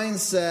this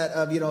mindset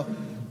of,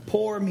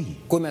 poor me.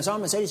 Kui me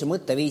saame sellise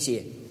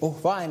mõtteviisi,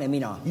 vaene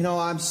mina.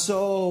 I'm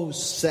so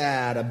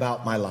sad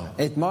about my life.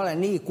 Et ma olen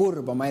nii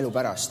kurb oma elu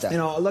pärast.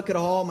 Look at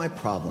all my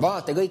problems.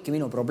 Vaata kõiki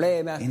minu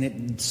probleeme. And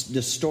it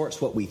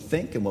distorts what we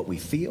think and what we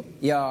feel.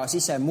 Ja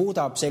siis see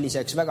muudab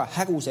selliseks väga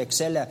häguseks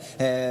selle,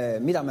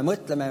 mida me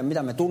mõtleme,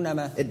 mida me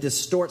tunneme. It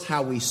distorts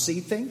how we see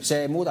things.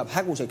 See muudab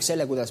häguseks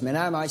selle, kuidas me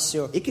näeme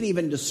asju. It can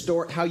even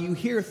distort how you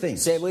hear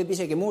things. See võib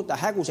isegi muuta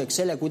häguseks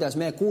selle, kuidas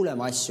me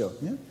kuuleme asju.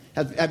 Yeah.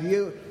 Have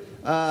you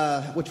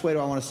which way do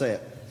I want to say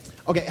it?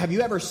 Okay, have you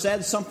ever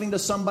said something to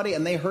somebody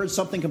and they heard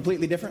something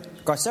completely different?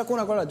 Kas sa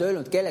kunagi oled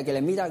öelnud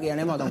kellelegi midagi ja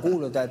nemad on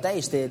kuulnud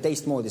täiesti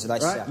teistmoodi seda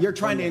asja? Right? You're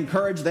trying to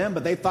encourage them,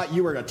 but they thought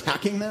you were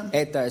attacking them.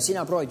 Et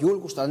sina proovid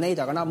julgustada neid,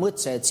 aga nad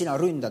mõtlesid, et sina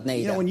ründad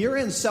neid. When you're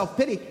in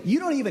self-pity, you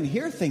don't even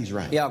hear things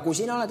right. Ja kui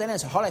sina oled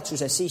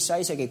enesehaletsuses, siis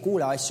sa isegi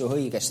kuule asju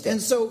õigesti.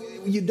 And so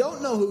you don't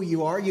know who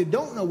you are, you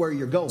don't know where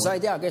you're going. Sa ei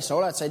tea, kes sa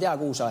oled, sa ei tea,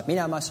 kuhu sa oled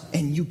minemas.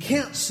 And you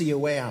can't see a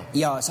way out.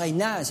 Ja sa ei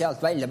näe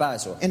sealt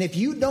väljapääsu. And if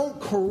you don't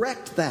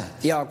correct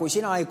that, ja kui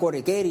sina ei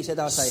korrigeeri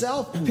seda,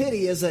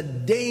 self-pity is a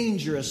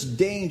dangerous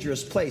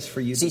place for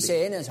you to be. Siis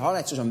see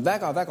enesehaletsus on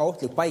väga-väga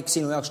ohtlik paik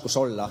sinu jaoks, kus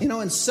olla.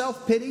 And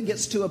self-pity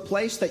gets to a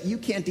place that you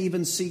can't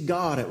even see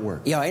God at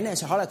work. Ja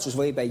enesehaletsus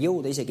võib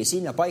jõuda isegi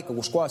sinna paika,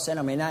 kus kohas sa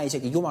enam ei näe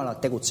isegi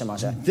Jumalat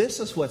tegutsemas. This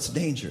is what's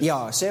dangerous.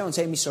 Ja see on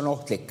see, mis on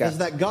ohtlik. Is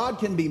that God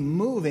can be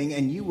moving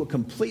and you will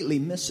completely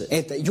miss it.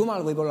 Et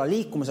Jumal võib olla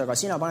liikumas, aga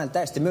sina paned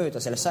täiesti mööda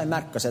sellest, sa ei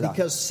märka seda.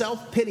 Because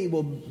self-pity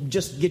will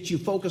just get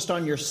you focused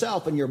on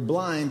yourself and you're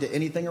blind to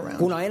anything around.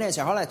 Kuna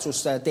enesehaletsus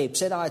teeb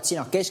seda, et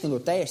sina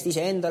keskendud täiesti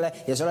iseendale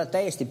ja sa oled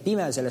täiesti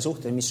pime selle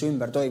suhtes, mis su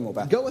ümber toimub.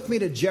 Go with me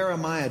to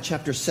Jeremiah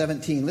chapter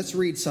 17. Let's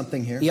read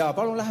something here. Ja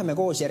palun läheme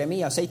koos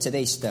Jeremia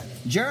 17.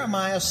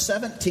 Jeremiah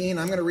 17,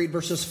 I'm going to read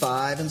verses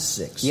 5 and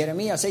 6.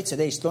 Jeremia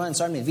 17, loen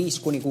salmid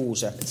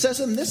 5-6. It says,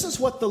 and this is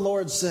what the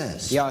Lord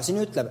says. Ja siin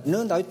ütleb,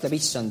 nõnda ütleb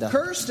issand.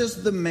 Cursed is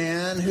the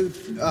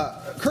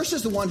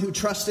one who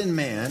trusts in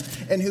man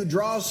and who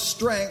draws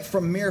strength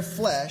from mere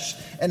flesh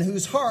and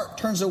whose heart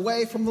turns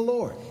away from the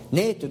Lord.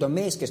 Neetud on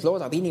mees, kes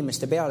loodab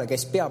inimeste peale,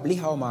 kes peab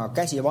liha oma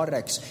käsi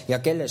varreks ja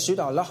kelle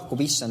süda lahkub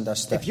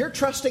issandast. If you're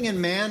trusting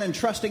in man and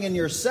trusting in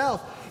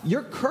yourself,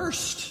 you're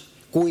cursed.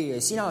 kui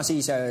sina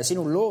siis,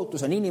 sinu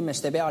lootus on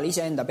inimeste peal,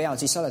 iseenda peal,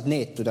 siis sa oled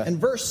neetud. In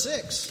verse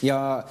 6,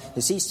 Ja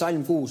siis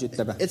salm 6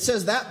 ütleb, it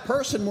says that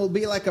person will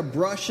be like a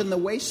brush in the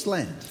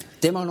wasteland.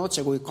 tema on otse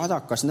kui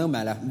kadakas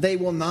nõmmele, They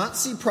will not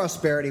see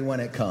prosperity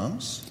when it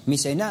comes,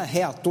 mis ei näe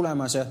head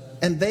tulemas.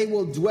 and they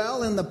will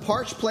dwell in the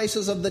parched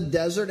places of the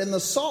desert in the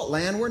salt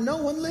land where no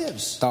one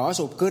lives. Ta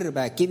asub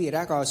kõrbe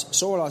kivirägas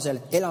soolasel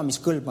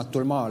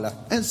elamiskõlbmatul maal.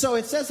 And so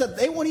it says that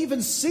they won't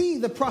even see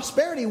the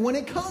prosperity when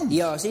it comes.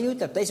 Ja siin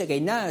ütleb, ta isegi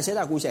ei näe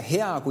seda, kui see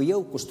hea, kui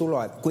jõukus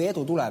tuleb, kui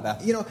edu tuleb.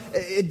 You know,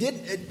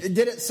 did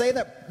it say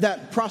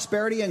that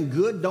prosperity and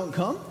good don't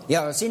come?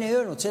 Ja siin ei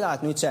öelnud seda,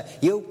 et nüüd see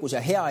jõukus ja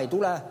hea ei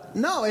tule.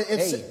 No,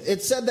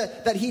 it said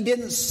that he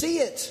didn't see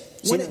it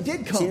when it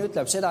did Siin come.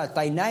 ütleb seda, et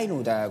ta ei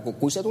näinud,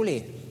 kui see tuli.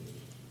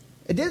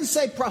 It didn't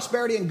say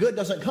prosperity and good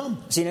doesn't come.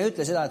 Siin ei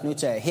ütle seda, et nüüd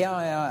see hea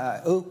ja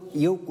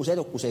jõukus,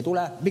 edukus ei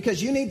tule.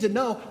 Because you need to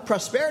know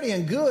prosperity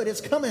and good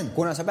is coming.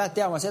 Kuna sa pead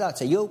teama seda, et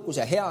see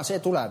jõukus ja hea, see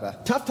tuleb.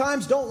 Tough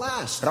times don't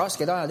last.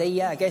 Rasked ajad ei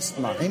jää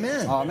kestma.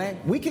 Amen. Amen.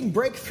 We can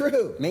break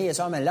through. Meie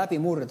saame läbi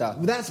murda.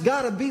 That's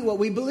got to be what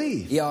we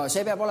believe. Ja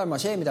see peab olema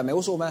see, mida me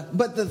usume.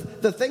 But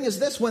the thing is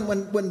this, when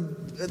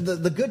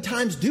the good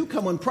times do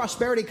come, when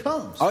prosperity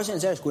comes, Asi on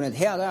selles, kui need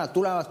head ajad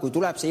tulevad, kui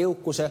tuleb see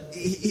jõukus,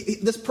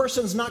 this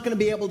person's not going to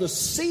be able to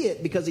see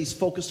it because he's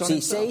focused on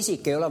siis see himself.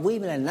 isik ei ole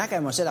võimeline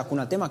nägema seda,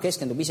 kuna tema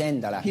keskendub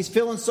iseendale. He's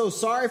feeling so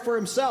sorry for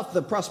himself.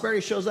 The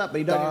prosperity shows up,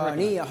 but he doesn't Ta even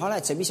recognize nii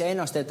haletseb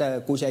iseennast, et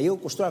kui see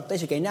jõukus tuleb, ta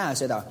isegi ei näe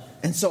seda.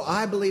 it. And so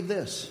I believe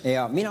this.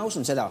 Ja mina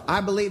usun seda. I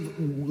believe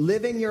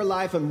living your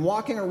life and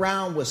walking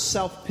around with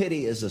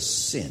self-pity is a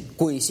sin.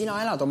 Kui sina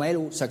elad oma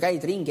elu, sa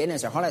käid ringi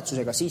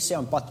enesehaletsusega, siis see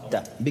on patt.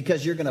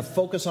 Because you're going to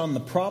focus on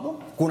the problem,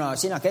 Kuna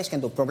sina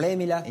keskendud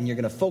probleemile and you're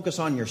going to focus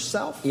on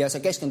yourself, ja sa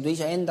keskendud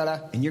iseendale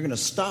and you're going to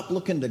stop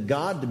looking to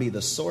God to be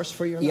the source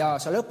for your life. ja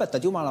sa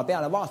lõpetad Jumala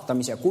peale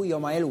vaatamise kui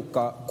oma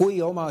eluka,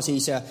 kui oma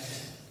siis,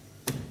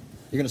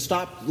 You're going to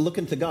stop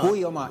looking to God.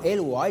 kui oma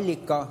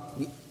eluallika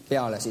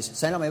peale, siis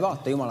sa enam ei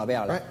vaata Jumala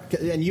peale.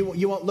 Right? And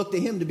you won't look to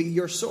him to be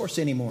your source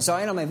anymore. Sa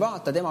enam ei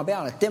vaata tema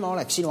peale, et tema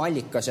oleks sinu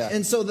allikas.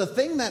 And so the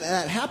thing that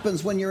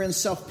happens when you're in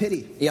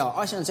self-pity Ja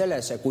asi on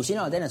selles, kui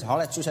sina oled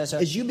enesehaletsuses,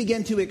 is you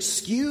begin to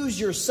excuse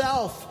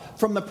yourself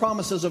from the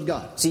promises of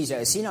God. siis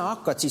sina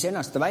hakkad siis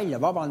ennast välja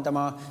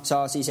vabandama,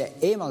 sa siis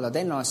eemaldad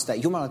ennast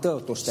Jumala So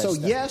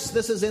tõotustest. yes,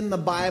 this is in the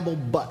Bible,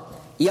 but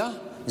Jah,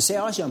 see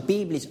asi on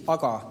piiblis,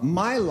 aga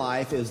my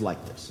life is like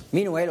this.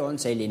 minu elu on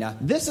selline.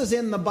 This is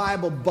in the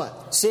Bible,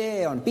 but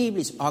See on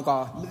piiblis,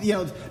 aga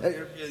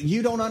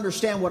you don't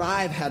understand what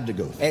I've had to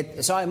go through.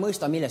 et sa ei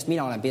mõista, millest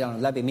mina olen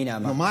pidanud läbi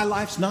minema. No, my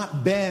life's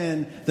not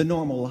been the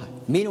normal life.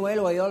 Minu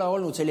elu ei ole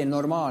olnud selline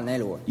normaalne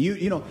elu.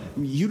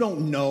 You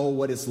don't know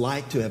what it's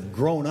like to have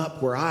grown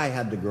up where I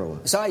had to grow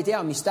up. Sa ei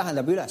tea, mis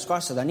tähendab üles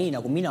kasvada nii,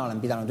 nagu mina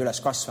olen pidanud üles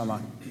kasvama.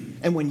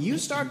 And when you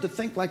start to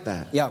think like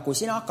that, Ja kui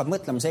sina hakkad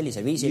mõtlema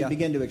sellisel you viisil,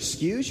 begin to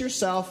excuse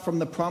yourself from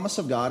the promise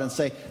of God and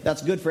say,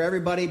 that's good for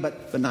everybody, but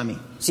not me.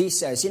 siis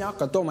sina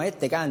hakkad tooma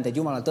ettekäändeid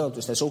Jumala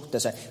tõotuste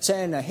suhtes. See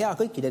on hea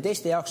kõikide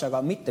teiste jaoks,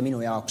 aga mitte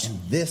minu jaoks.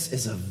 This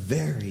is a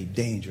very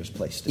dangerous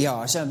place to be, Ja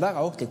see on väga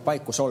ohtlik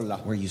paik, kus olla.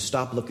 where you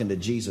stop looking to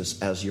Jesus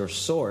as your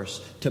source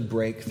to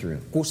break through.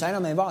 Kus sa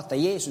enam ei vaata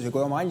Jeesuse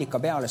kui oma allika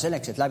peale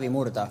selleks, et läbi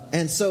murda.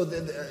 And so,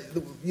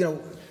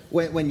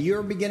 when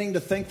you're beginning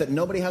to think that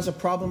nobody has a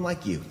problem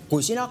like you,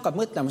 Kui sina hakkad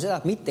mõtlema seda,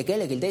 et mitte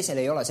kellelgi teisel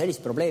ei ole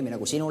sellist probleemi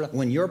nagu sinul,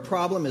 when your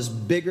problem is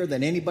bigger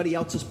than anybody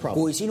else's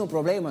problem. kui sinu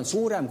probleem on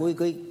suurem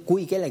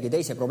kui kellegi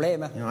teise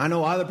probleeme. I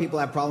know other people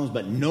have problems,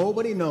 but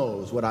nobody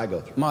knows what I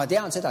go through. Ma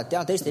tean seda,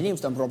 et teistel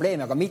inimestel on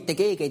probleeme, aga mitte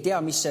keegi ei tea,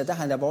 mis see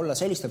tähendab olla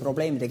selliste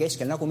probleemide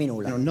keskel nagu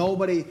minule.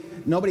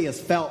 Nobody has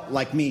felt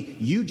like me.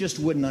 You just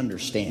wouldn't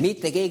understand.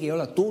 Mitte keegi ei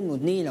ole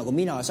tundnud nii nagu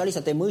mina, sa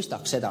lihtsalt ei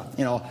mõistaks seda.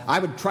 I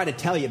would try to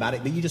tell you about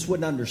it, but you just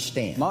wouldn't understand.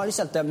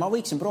 Ma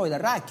võiksin proovida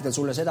rääkida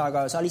sulle seda,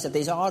 aga sa lihtsalt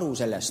ei saa aru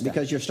sellest.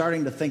 Because you're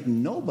starting to think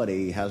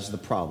nobody has the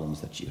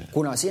problems that you have.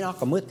 Kuna sina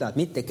hakkad mõtlema, et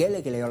mitte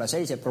kellelgi ei ole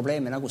selliseid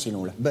probleeme nagu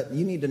sinule. But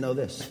you need to know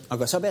this.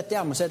 Aga sa pead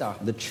teadma seda,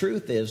 The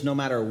truth is, no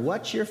matter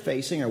what you're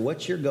facing or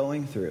what you're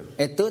going through,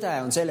 et tõde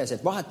on selles,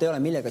 et vahet ei ole,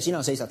 millega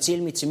sina seisad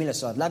silmitsi,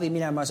 millest sa oled läbi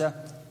minemas.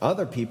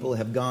 other people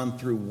have gone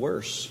through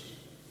worse,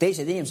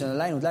 Teised inimesed on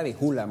läinud läbi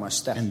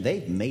hullemast and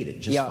they've made it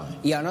just fine.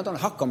 ja nad on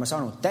hakkama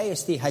saanud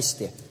täiesti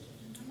hästi.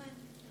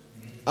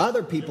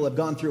 Other people have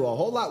gone through a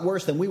whole lot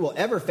worse than we will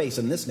ever face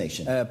in this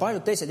nation.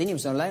 Paljud teised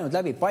inimesed on läinud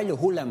läbi palju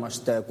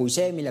hullemast kui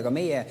see, millega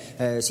meie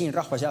siin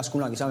rahva seas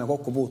kunagi saame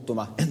kokku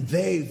puutuma. And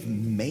they've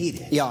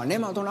made it. Ja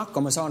nemad on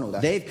hakkama saanud.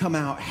 They've come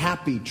out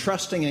happy,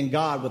 trusting in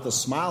God with a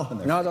smile on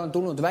their face. Nad on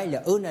tulnud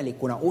välja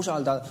õnnelikuna,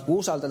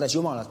 usaldades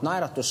Jumalat,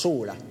 naeratus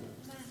suule.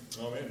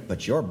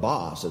 But your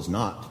boss is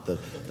not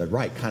the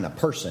right kind of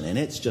person, and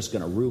it's just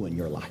going to ruin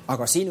your life.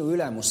 Aga sinu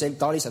ülemus,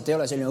 ta lihtsalt ei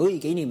ole selline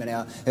õige inimene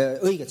ja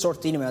õiget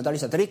sorti inimene, ta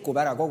lihtsalt rikub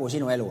ära kogu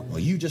sinu elu. Well,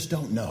 you just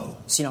don't know.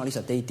 Sina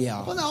lihtsalt ei tea.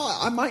 Well, no,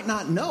 I might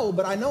not know,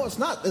 but I know it's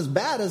not as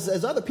bad as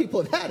other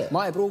people have had it.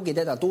 Ma ei pruugi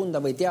teda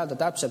tunda või teada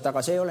täpselt,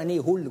 aga see ei ole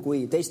nii hull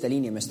kui teistel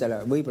inimestel,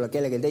 võib-olla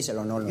kellelgi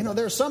teisel on olnud.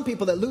 There are some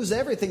people that lose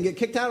everything, get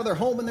kicked out of their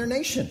home and their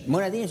nation.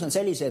 Mõned inimesed on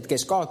sellised,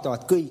 kes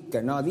kaotavad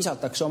kõike, nad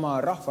visatakse oma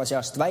rahva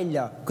seast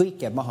välja,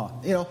 kõik jääb maha.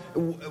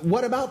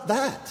 What about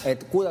that?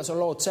 Et kuidas on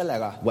lood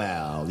sellega?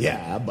 Well,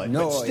 yeah, but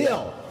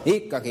still.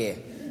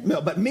 Ikkagi.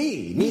 No, but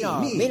me.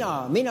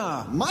 Mina.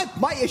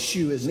 My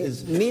issue is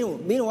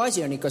minu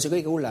asi on ikka see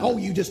kõige hullem. Oh,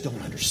 you just don't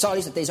understand. Sa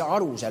lihtsalt ei saa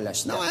aru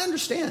sellest. No, I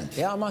understand.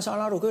 Ja ma saan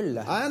aru küll.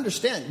 I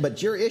understand,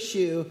 but your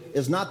issue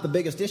is not the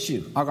biggest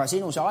issue. Aga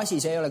sinu see asi,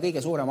 see ei ole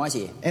kõige suurem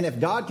asi. And if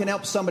God can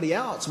help somebody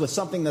else with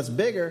something that's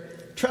bigger,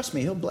 trust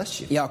me, he'll bless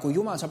you. Ja kui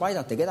Jumal saab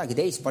aidata kedagi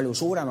teist palju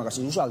suuremaga,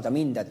 siis usalda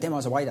mind, et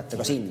tema saab aidata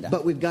ka sind.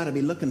 But we've got to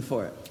be looking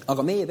for it.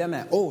 Aga meie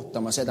peame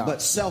ootama seda.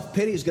 But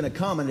self-pity is going to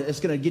come and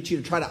it's going to get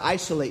you to try to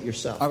isolate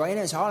yourself. Aga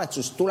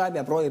enesehaletsus tuleb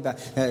ja proovib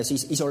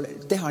siis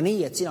teha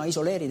nii, et sina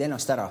isoleerid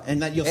ennast ära.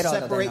 And that you'll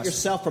separate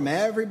yourself from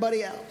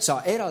everybody else. Sa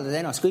eraldad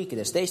ennast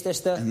kõikidest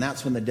teistest. And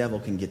that's when the devil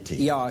can get to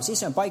you. Ja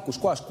siis on paikus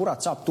kohas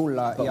kurat saab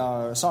tulla ja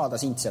saada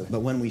sind seal.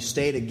 But when we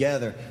stay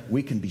together,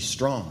 we can be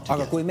strong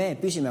together. Aga kui me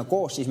püsime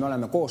koos, siis me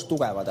oleme koos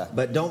tugevad.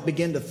 But don't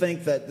begin to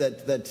think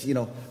that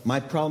my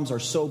problems are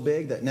so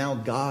big that now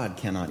God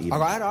cannot even.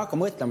 Aga ära hakka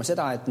mõtlema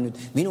seda, et nüüd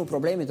minu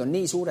probleemid on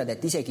nii suured,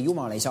 et isegi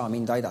Jumal ei saa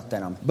mind aidata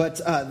enam.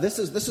 But this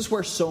is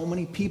where so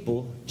many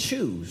people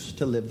choose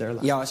to live their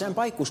life. Ja see on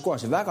paikus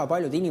kohas, väga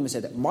paljud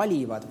inimesed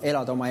valivad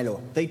elada oma elu.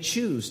 They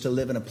choose to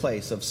live in a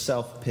place of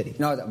self-pity.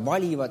 Nad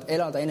valivad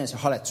elada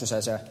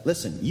enesehaletsuses.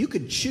 Listen, you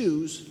could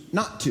choose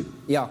not to.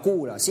 Ja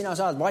kuula, sina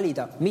saad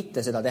valida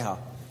mitte seda teha.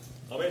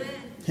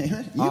 Amen.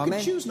 You can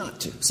choose not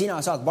to. Sina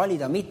saad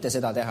valida mitte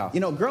seda teha.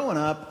 Growing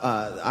up,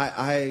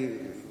 I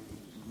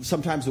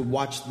sometimes would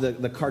watch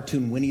the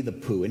cartoon Winnie the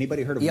Pooh.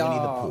 Anybody heard of Winnie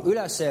the Pooh?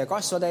 Üles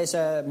kasvades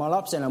ma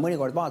lapsena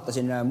mõnikord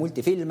vaatasin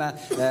multifilme.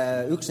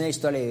 Üks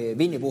neist oli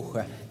Winnie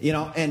Pooh.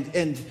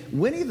 And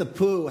Winnie the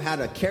Pooh had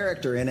a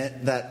character in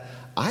it that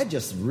I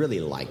just really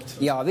liked.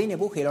 Ja Winnie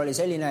Poohil oli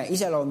selline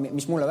iseloom,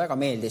 mis mulle väga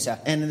meeldis.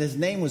 And his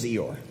name was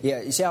Eeyore.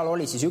 Ja seal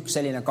oli siis üks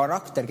selline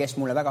karakter, kes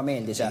mulle väga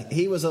meeldis.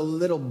 He was a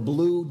little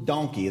blue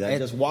donkey that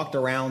just walked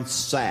around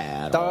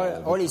sad. Ta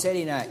oli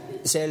selline,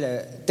 selle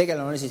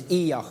tegelane oli siis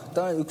Iiah.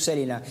 Ta oli üks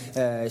selline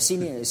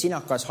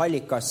sinakas,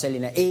 hallikas,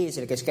 selline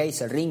eesel, kes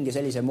käis seal ringi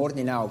sellise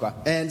mordi näoga.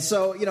 And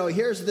so,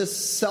 here's this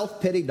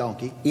self-pity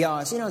donkey. Ja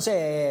siin on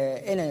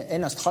see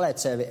ennast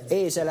haletsev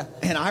eesel.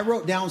 And I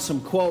wrote down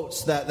some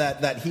quotes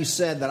that he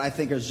said that I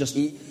think is just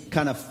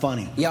kind of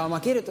funny. Ja ma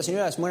kirjutasin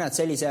üles mõned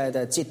sellised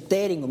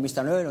tsiteeringud, mis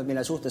ta on öelnud,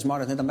 mille suhtes ma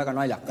arvan, et need on väga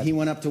naljakad. He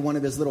went up to one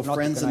of his little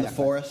friends in the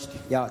forest.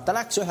 Ja ta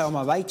läks ühe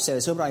oma väikse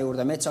sõbra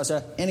juurde metsas.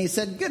 And he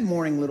said, "Good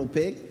morning, little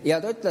pig."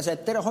 Ja ta ütles,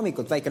 et tere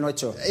hommikut, väike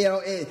notsu.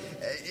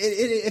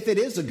 If it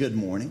is a good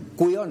morning.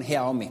 Kui on hea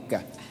hommik.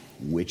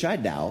 Which I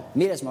doubt.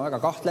 Milles ma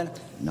väga kahtlen.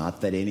 Not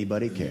that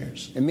anybody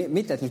cares.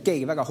 Mitte, et nüüd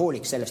keegi väga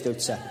hooliks sellest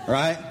üldse.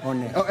 Right?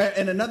 On.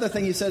 And another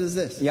thing he said is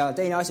this. Ja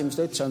teine asi, mis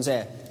ta ütles, on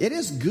see. It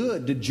is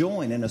good to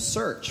join in a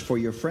search for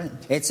your friend.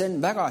 Et see on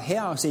väga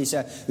hea siis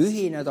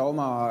ühineda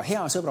oma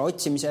hea sõbra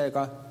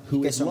otsimisega,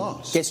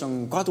 kes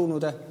on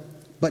kadunud.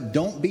 But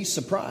don't be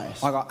surprised.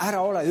 Aga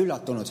ära ole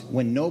üllatunud.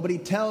 When nobody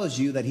tells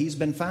you that he's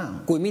been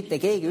found. Kui mitte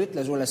keegi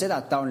ütle sulle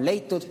seda, et ta on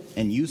leitud.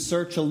 And you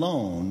search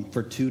alone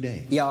for 2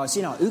 days. Ja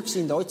sina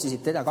üksinda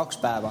otsisid teda 2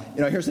 päeva.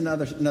 Here's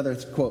another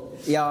quote.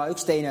 Ja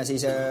üks teine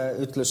siis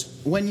ütlus.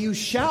 When you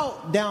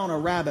shout down a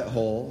rabbit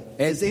hole,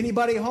 is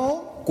anybody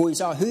home? Kui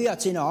sa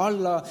hüüad sinna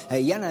alla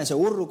jänese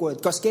urgu,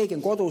 et kas keegi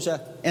on kodus.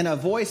 And a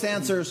voice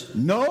answers,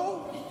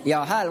 no.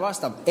 Ja hääl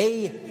vastab,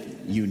 ei.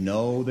 You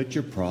know that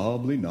you're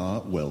probably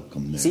not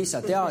welcome there. Siis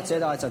sa tead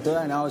seda, et sa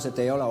tõenäoliselt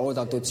ei ole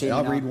oodatud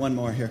sinna. I'll read one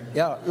more here.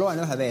 Ja loen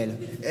ühe veel.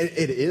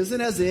 It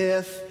isn't as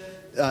if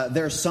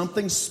there's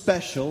something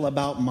special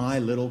about my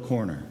little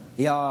corner.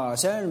 Ja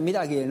see on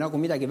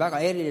midagi väga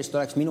erilist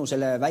oleks minu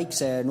selle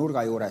väikse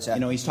nurga juures.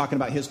 He's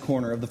talking about his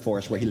corner of the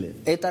forest where he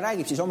lived. Et ta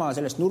räägib siis oma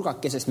sellest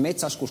nurgakesest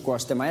metsas, kus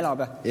kohas tema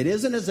elab. It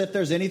isn't as if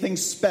there's anything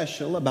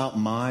special about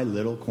my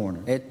little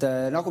corner. Et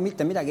nagu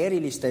mitte midagi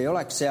erilist ei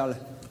oleks seal.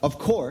 Of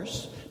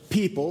course,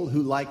 people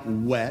who like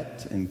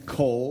wet and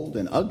cold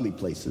and ugly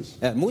places.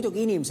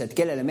 Muidugi inimesed,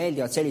 kellele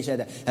meeldivad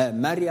sellised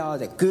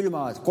märjad,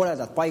 külmad,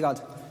 koledad paigad.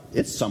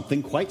 It's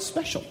something quite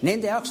special.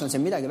 Nende jaoks on see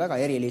midagi väga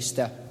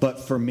erilist. But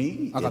for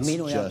me,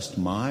 it's just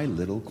my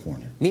little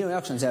corner. Minu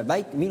jaoks on see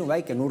minu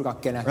väike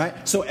nurgakene.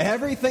 Right? So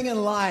everything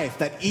in life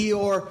that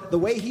Eeyore, the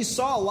way he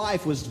saw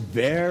life was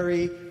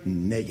very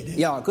negative.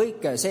 Ja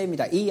kõik see,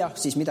 mida Iiah,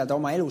 siis mida ta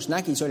oma elus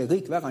nägi, see oli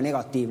kõik väga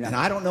negatiivne. And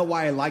I don't know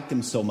why I liked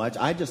him so much.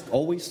 I just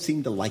always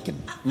seemed to like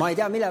him. Ma ei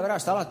tea, mille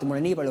pärast alati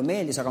mulle nii palju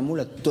meeldis, aga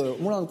mul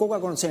on kogu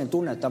aeg olnud selline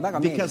tunne, et ta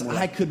väga meeldis mulle.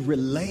 Because I could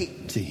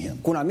relate to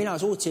him. Kuna mina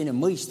suutsin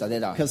mõista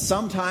teda. Because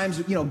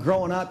sometimes,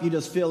 growing up, you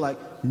just feel like,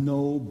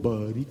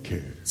 nobody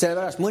cares.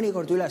 Sellepärast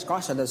mõnikord üles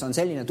kasvades on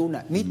selline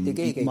tunne, mitte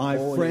keegi ei My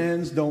hooli.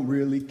 friends don't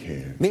really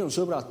care. Minu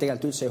sõbrad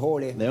tegelikult üldse ei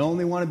hooli. They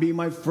only want to be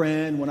my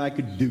friend when I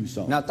could do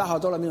something. Nad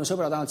tahavad olla minu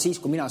sõbrad ainult siis,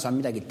 kui mina saan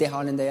midagi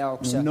teha nende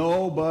jaoks.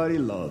 Nobody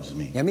loves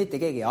me. Ja mitte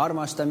keegi ei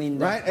armasta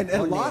mind. Right?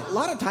 And a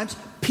lot of times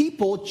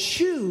people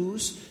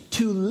choose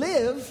to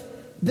live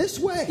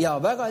this way. Ja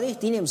väga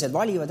tihti inimesed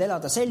valivad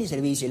elada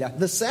sellisel viisil.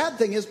 The sad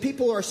thing is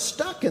people are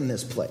stuck in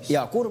this place.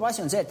 Ja kurb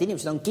asi on see, et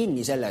inimesed on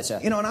kinni selles.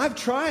 You know, and I've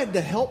tried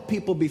to help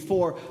people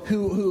before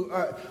who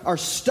are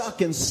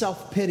stuck in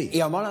self-pity.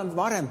 Ja ma olen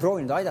varem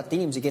proovinud aidata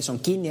inimesi, kes on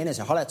kinni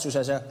enese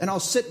haletsuses. And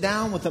I'll sit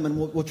down with them and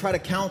we'll try to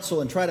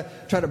counsel and try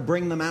to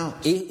bring them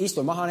out.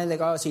 Istun maha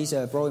nendega, siis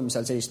proovime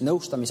seal sellist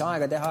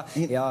nõustamisaega teha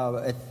ja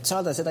et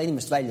saada seda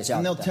inimest välja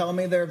And they'll sealt. tell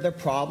me their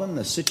problem,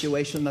 the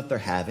situation that they're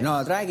having.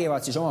 Nad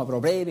räägivad siis oma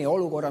probleemi,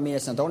 olukorra,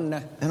 milles nad on.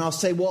 And I'll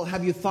say, well,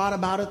 have you thought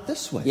about it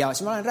this way? Ja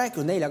siis ma olen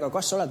rääkinud neile, aga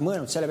kas sa oled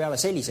mõelnud selle peale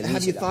sellisel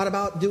Have you viisil? thought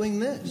about doing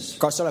this?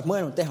 Kas sa oled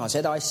mõelnud teha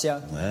seda asja?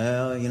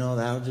 Well, you know,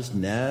 that'll just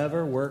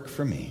never work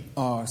for me.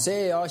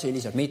 See asi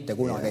lihtsalt mitte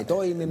kunagi ei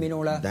toimi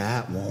minule.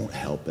 That won't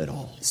help at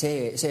all.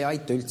 See ei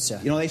aita üldse.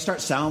 You know, they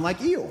start sounding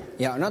like Eeyore.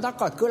 Ja nad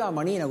hakkavad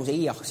kõlama nii, nagu see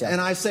iiah seal. And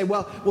I say,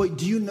 well,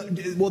 do you know,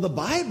 well, the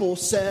Bible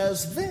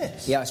says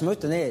this. Ja siis ma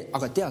ütlen,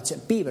 aga tead,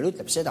 see piibel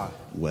ütleb seda.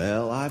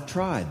 Well, I've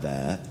tried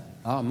that.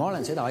 Ma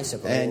olen seda asja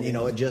And, you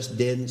know, proovinud. it just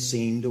didn't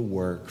seem to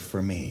work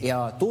for me.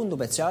 Ja tundub,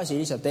 et see asi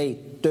lihtsalt ei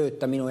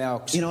tööta minu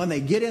jaoks. You know, and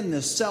they get in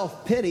this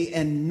self-pity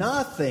and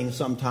nothing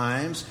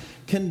sometimes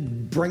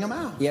can bring them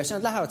out. Ja siis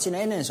nad lähevad sinna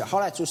enese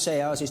haletsusse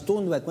ja siis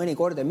tundub, et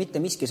mõnikord mitte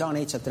miski saa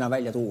neid sealt enam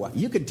välja tuua.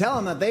 You could tell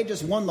them that they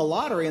just won the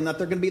lottery and that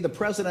they're going to be the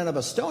president of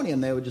Estonia,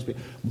 and they would just be,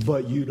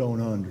 but you don't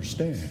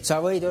understand.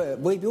 Sa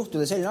võib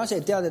juhtuda selline asi,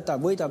 et tead, et ta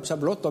võidab,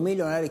 saab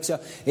lotomiljonäriks ja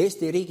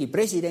Eesti riigi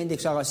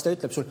presidendiks, aga siis ta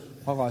ütleb sul,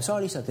 aga sa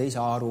lihtsalt ei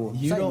saa aru,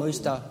 sa ei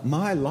mõista.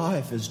 My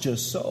life is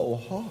just so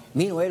hard.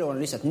 Minu elu on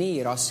lihtsalt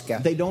nii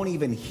raske. They don't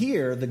even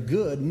hear the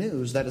good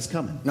news that is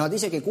coming. Nad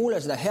isegi ei kuule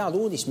seda head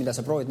uudist, mida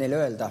sa proovid neile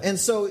öelda. And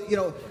so, you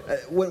know,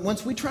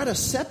 once we try to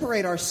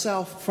separate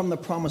ourselves from the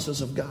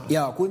promises of God,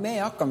 Ja kui me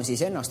hakkame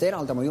siis ennast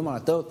eraldama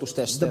Jumala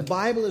tõotustest, the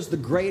Bible is the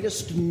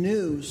greatest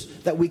news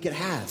that we could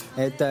have.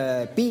 et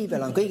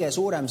piibel on kõige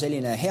suurem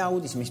selline hea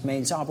uudis, mis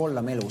meil saab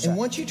olla melus. And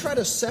once you try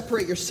to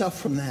separate yourself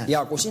from that,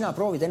 Ja kui sina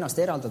proovid ennast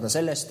eraldada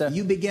sellest,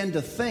 you begin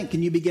to think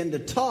and you begin to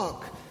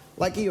talk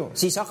like Eeyore.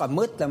 siis hakkad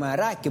mõtlema ja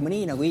rääkima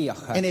nii nagu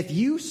iiah. And if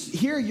you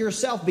hear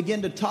yourself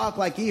begin to talk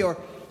like Eeyore,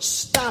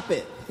 stop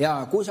it.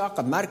 Ja kui sa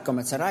hakkad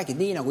märkama, et sa räägid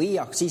nii nagu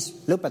iiah, siis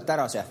lõpeta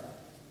ära see.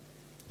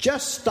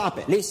 Just stop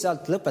it.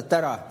 Lihtsalt lõpeta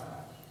ära,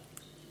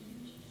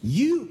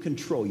 You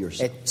control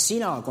yourself. et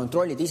sina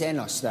kontrollid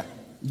iseennast.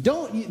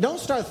 Don't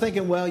start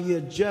thinking, well,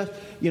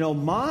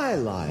 my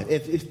life.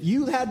 If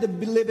you had to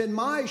live in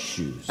my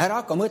shoes,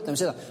 Ära hakka mõtlema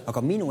seda,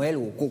 aga minu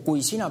elu,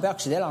 kui sina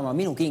peaksid elama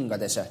minu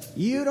kingades,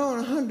 you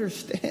don't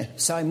understand.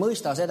 sa ei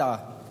mõista seda.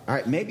 All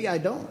right, maybe I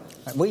don't.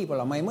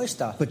 Võib-olla ma ei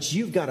mõista, But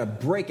you've got to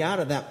break out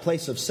of that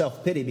place of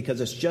self-pity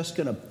because it's just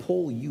going to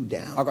pull you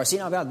down. aga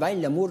sina pead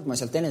välja murdma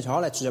sealt enese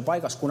haletsuse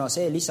paigast, kuna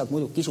see lihtsalt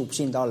muidu kisub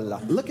sind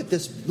alla. Look at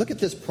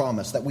this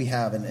promise that we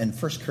have in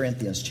 1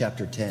 Corinthians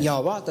chapter 10. Ja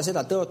vaata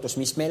seda tõotust,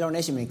 mis meil on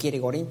esimene kiri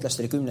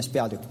Korintlastele 10.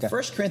 peatükk.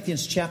 1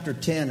 Corinthians chapter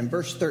 10 and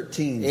verse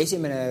 13.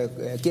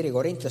 Esimene kiri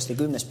Korintlastele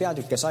 10.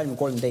 peatükk ja salm It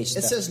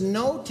 13. says,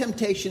 no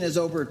temptation has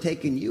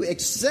overtaken you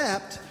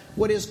except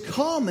what is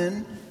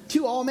common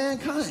to all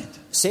mankind.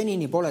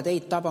 Senini pole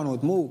teid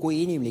tabanud muu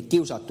kui inimlik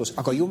kiusatus,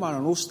 aga Jumal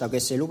on ustav,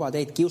 kes ei luba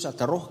teid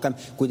kiusata rohkem,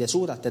 kui te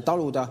suudate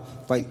taluda,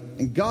 vaid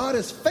And God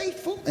is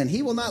faithful, and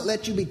He will not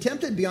let you be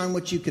tempted beyond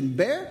what you can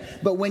bear.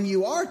 But when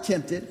you are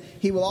tempted,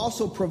 He will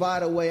also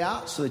provide a way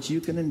out so that you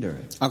can endure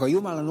it. aga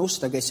Jumal on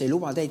ustav, kes ei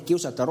luba teid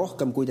kiusata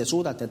rohkem, kui te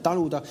suudate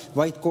taluda,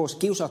 vaid koos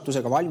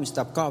kiusatusega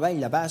valmistab ka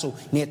väljapääsu,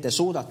 nii et te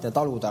suudate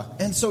taluda.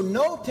 And so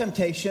no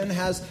temptation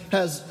has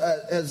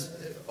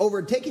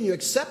overtaken you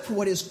except for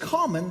what is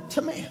common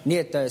to man. Nii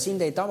et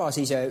sind ei taba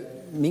siis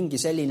mingi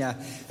selline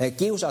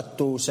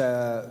kiusatus,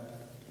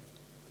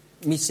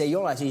 mis ei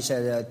ole siis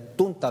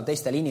tuntav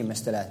teistele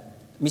inimestele,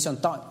 mis on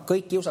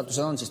kõik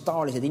kiusatused on siis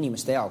taolised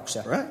inimeste jaoks.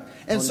 Right?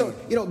 And so,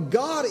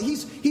 God,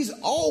 He's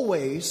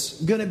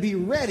always going to be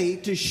ready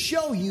to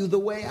show you the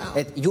way out.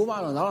 Et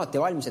Jumal on alati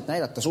valmis, et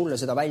näidata sulle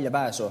seda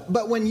väljapääsu.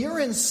 But when you're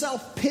in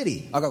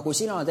self-pity, Aga kui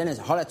sina oled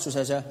enese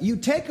haletsuses, you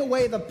take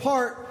away the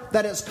part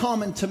that is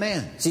common to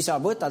man. siis sa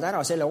võtad ära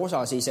selle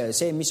osa, siis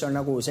see, mis on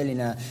nagu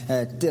selline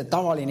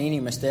tavaline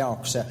inimeste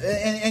jaoks.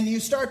 And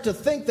you start to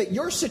think that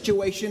your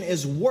situation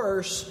is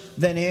worse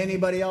than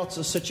anybody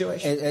else's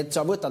situation. Et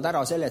sa võtad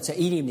ära selle, et see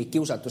inimlik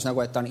kiusatus, nagu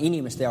et ta on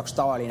inimeste jaoks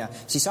tavaline,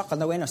 siis sa hakkad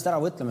nagu ennast ära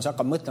võtlema, sa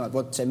hakkad mõtlema, et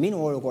vot see minu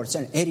olukord,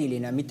 see on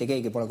eriline, mitte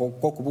keegi pole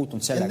kokku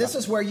puutunud And sellega. this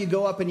is where you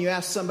go up and you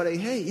ask somebody,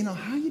 hey,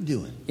 how you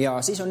doing? Ja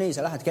siis on nii,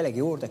 sa lähed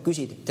kellegi juurde,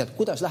 küsid, tead,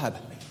 kuidas läheb?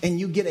 And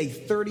you get a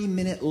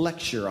 30-minute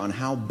lecture on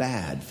how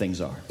bad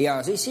things are.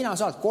 ja siis sina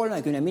saad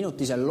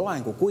 30-minutise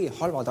loengu, kui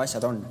halvad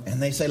asjad on. And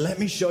they say, let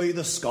me show you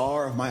the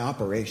scar of my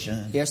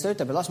operation. Ja siis ta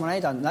ütleb, et las ma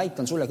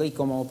näitan sulle kõik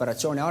oma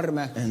operatsiooni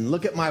arme. And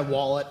look at my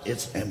wallet,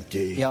 it's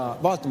empty. Ja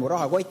vaata mu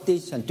rahakotti,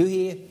 see on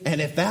tühi.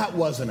 And if that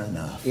wasn't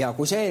enough, ja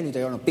kui see nüüd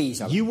ei olnud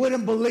piisav, you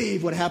wouldn't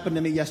believe what happened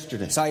to me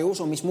yesterday. sa ei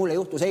usu, mis mulle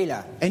juhtus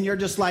eile. And you're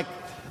just like,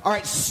 all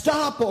right,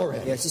 stop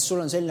already. Ja siis sul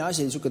on selline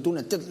asi, niisugune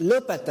tunne, et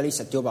lõpeta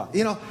lihtsalt juba.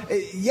 You know,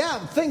 yeah,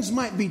 things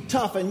might be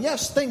tough, and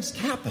yes, things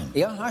happen.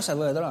 Jah, asjad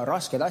võivad olla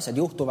rasked, asjad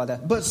juhtuvad.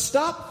 But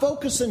stop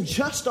focusing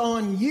just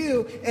on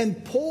you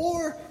and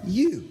poor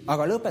you.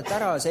 Aga lõpeta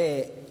ära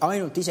see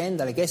ainult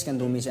iseendale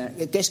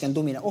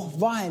keskendumine. Oh,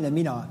 vaene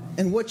mina.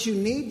 And what you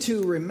need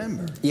to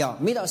remember ja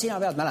mida sina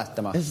pead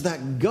mäletama, is that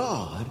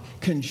God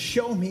can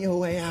show me a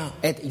way out.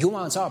 et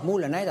Jumal saab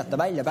mulle näidata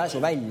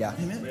pääsu välja.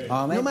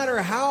 Amen. No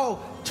matter how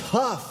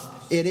tough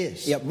it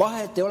is. Ja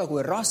vahet ei ole,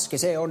 kui raske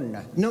see on.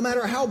 No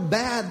matter how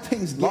bad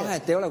things get.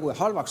 Vahet ei ole, kui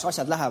halvaks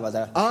asjad lähevad.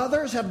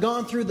 Others have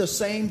gone through the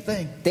same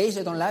thing.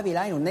 Teised on läbi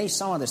läinud neist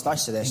samadest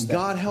asjadest. And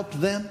God helped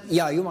them.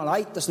 Ja Jumal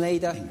aitas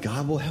neid. And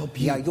God will help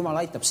you. Ja Jumal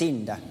aitab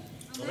sind.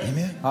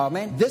 Amen.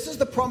 Amen. This is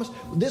the promise.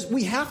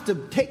 We have to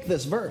take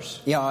this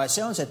verse. Ja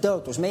see on see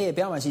tõotus. Meie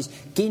peame siis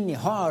kinni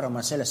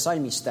haarama sellest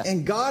salmist.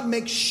 And God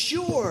makes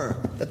sure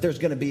that there's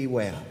going to be a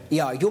way out.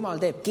 Ja Jumal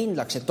teeb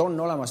kindlaks, et on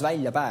olemas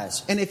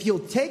väljapääs. And if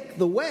you'll take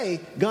the way,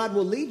 God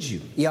will lead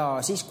you.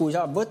 Ja siis, kui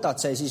sa võtad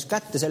see siis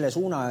kätte selle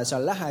suuna ja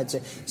sa lähed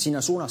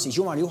sinna suunas, siis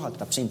Jumal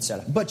juhatab sind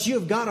seal. But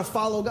you've got to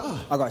follow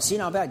God. Aga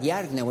sina pead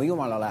järgnema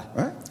Jumalale.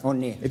 Right? On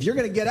nii. If you're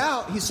going to get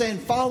out, he's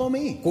saying, follow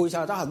me. Kui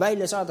sa tahad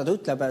välja saada, ta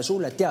ütleb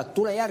sulle, tead,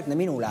 tule järgne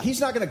minule. He's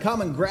not going to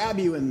come and grab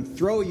you and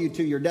throw you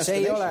to your See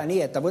ei destination. ole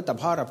nii, et ta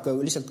haarab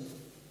lihtsalt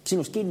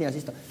sinust kinni ja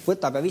siis ta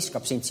võtab ja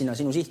viskab sind sinna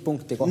sinu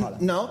sihtpunkti kohale.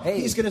 No,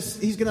 he's going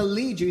to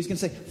lead you. He's going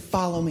to say,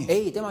 follow me.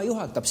 Ei, tema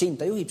juhatab sind,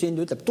 ta juhib sind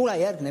ja ütleb, tule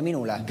järgne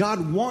minule.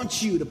 God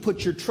wants you to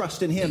put your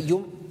trust in him.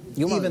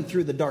 Even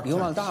through the dark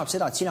Jumal times. tahab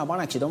seda, et sina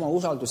paneksid oma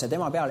usalduse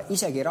tema peale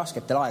isegi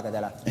rasketel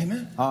aegadele.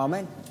 Amen.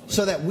 Amen.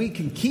 So that we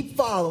can keep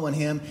following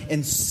him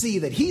and see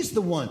that he's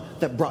the one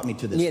that brought me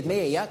to this. Nii et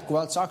meie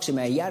jätkuvalt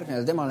saaksime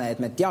järgneda temale, et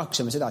me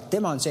teaksime seda, et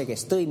tema on see,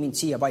 kes tõi mind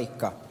siia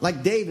paika.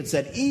 Like David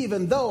said,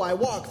 even though I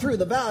walk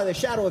through the valley of the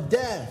shadow of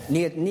death.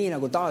 Nii et nii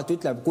nagu Taavet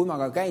ütleb, kui ma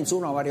ka käin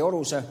surmavarju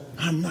oruse,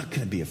 I'm not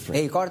going to be afraid.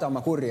 ei karda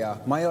ma kurja,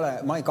 ma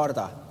ei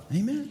karda.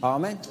 Amen.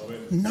 Amen.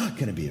 Not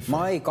going to be afraid.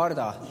 Ma ei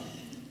karda.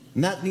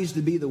 And that needs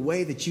to be the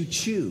way that you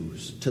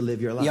choose to live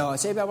your life. Ja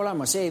see peab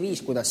olema see viis,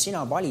 kuidas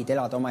sina valid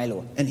elada oma elu.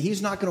 And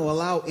he's not going to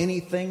allow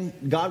anything,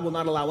 God will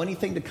not allow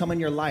anything to come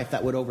in your life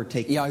that would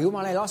overtake you. Ja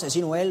Jumal ei lase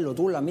sinu ellu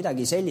tulla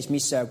midagi sellist,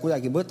 mis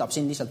kuidagi võtab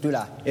sind lihtsalt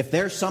üle. If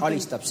there's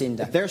Alistab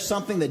sind.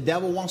 something the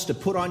devil wants to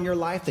put on your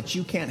life that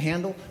you can't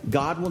handle,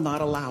 God will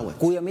not allow it.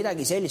 Kui on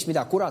midagi sellist,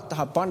 mida kurat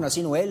tahab panna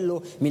sinu ellu,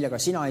 millega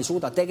sina ei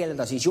suuda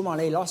tegeleda, siis Jumal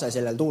ei lase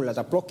sellel tulla,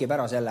 ta blokib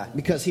ära selle.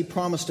 Because he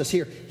promised us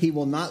here, he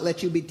will not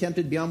let you be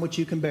tempted beyond what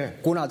you can bear.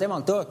 Kuna tema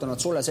on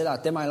tõotanud sulle seda,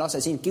 et tema ei lase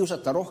sind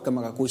kiusata rohkem,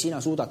 aga kui sina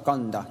suudad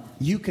kanda.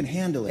 You can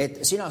handle it.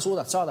 Et sina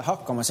suudad saada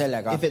hakkama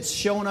sellega. If it's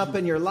shown up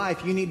in your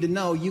life, you need to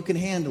know you can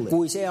handle it.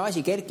 Kui see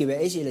asi kerkib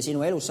esile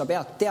sinu elus, sa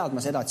pead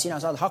teadma seda, et sina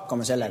saad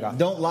hakkama sellega.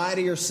 Don't lie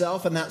to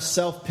yourself and that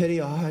self-pity,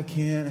 oh, I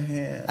can't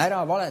handle. Ära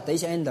valeta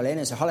iseendale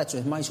enese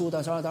haletsuses, ma ei suuda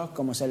saada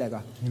hakkama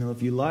sellega. You know,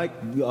 if you like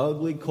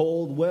ugly,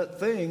 cold, wet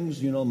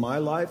things, you know, my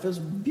life is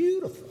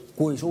beautiful.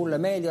 Kui sulle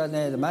meeldivad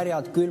need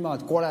märjad,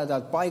 külmad,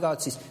 koledad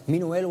paigad, siis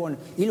minu elu on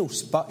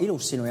ilus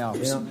sinu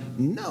jaoks.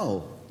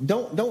 No,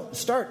 don't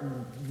start,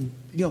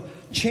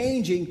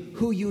 changing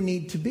who you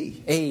need to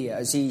be. Ei,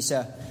 siis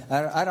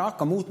ära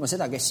hakka muutma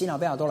seda, kes sina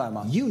pead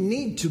olema. You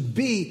need to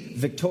be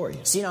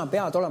victorious. Sina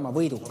pead olema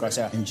võidukas.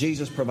 And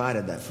Jesus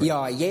provided that for you.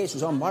 Ja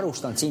Jeesus on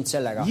varustanud sind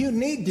sellega. You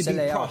need to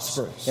be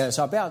prosperous. Ja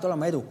sa pead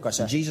olema edukas.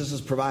 And Jesus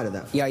has provided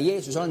that for you. Ja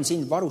Jeesus on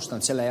sind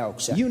varustanud selle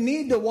jaoks. You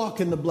need to walk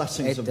in the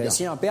blessings of God. Et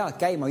sina pead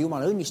käima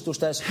Jumala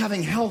õnnistustes.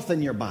 Having health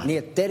in your body. Nii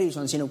et tervis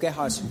on sinu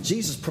kehas.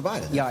 Jesus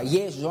provided that. Ja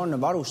Jeesus on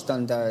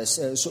varustanud,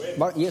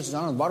 Jeesus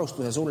on andnud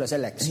varustuse sulle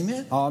selleks.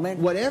 Amen.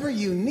 Whatever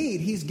you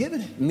need, he's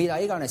given it. Mida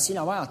iganes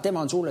sina vajad,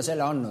 tema on sulle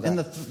selle andnud. And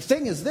the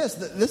thing is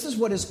this is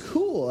what is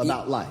cool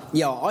about life.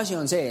 Ja asi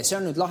on see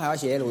on nüüd lahe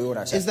asi elu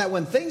juures. Is that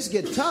when things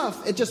get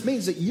tough, it just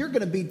means that you're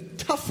going to be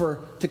tougher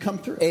to come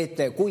through. Et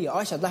kui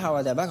asjad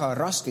lähevad väga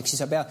raskeks,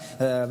 siis sa pead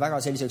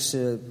väga selliseks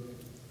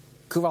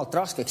kõvalt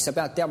raskeks, sa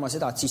pead teadma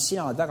seda, et siis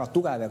sina oled väga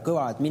tugev ja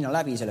kõva, et minna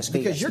läbi sellest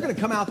kõigest. Because you're going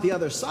to come out the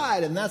other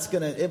side and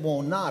it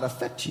will not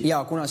affect you.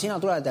 Ja kuna sina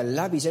tuled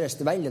läbi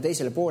sellest välja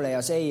teisele poole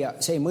ja see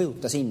ei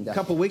mõjuta sind. A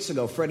couple weeks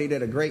ago, Freddie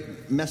did a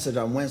great message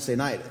on Wednesday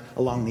night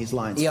along these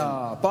lines.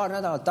 Ja paar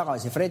nädalat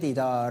tagasi Freddie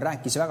ta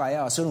rääkis väga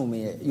hea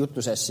sõnumi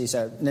jutuses siis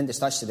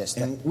nendest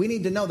asjadest. And we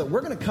need to know that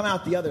we're going to come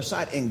out the other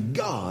side and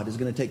God is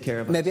going to take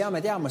care of us. Me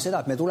peame teadma seda,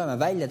 et me tuleme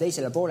välja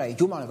teisele poole ja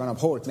Jumal kannab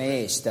hoolt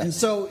meie eest. And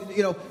so,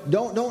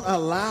 don't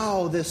allow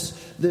allow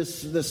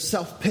this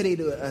self-pity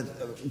to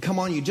come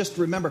on you. Just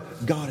remember,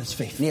 God is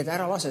faithful. nii et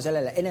ära lase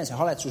sellele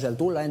enesehaletsusel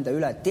tulla enda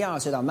üle, tea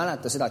seda,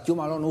 mäleta seda, et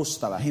Jumal on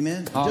ustav.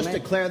 Amen. Just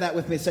declare that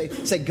with me. Say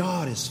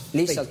God is faithful.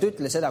 lihtsalt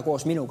ütle seda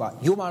koos minuga,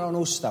 Jumal on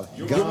ustav.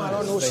 Jumal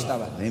on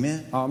ustav.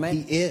 Amen.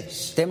 Amen. He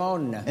is. Tema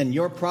on. And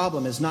your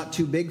problem is not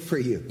too big for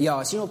you.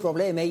 ja sinu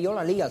probleem ei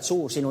ole liialt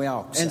suur sinu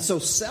jaoks. And so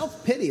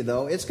self-pity,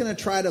 though, it's going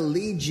to try to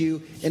lead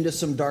you into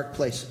some dark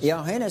places.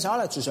 ja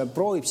enesehaletsus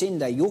proovib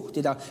sind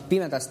juhtida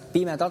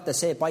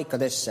pimedatesse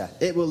paikadesse.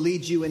 It will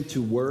lead you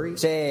into worry.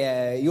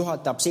 see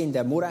juhatab sind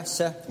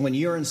muresse. When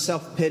you're in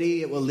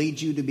self-pity, it will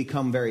lead you to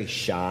become very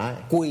shy.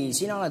 kui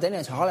sina oled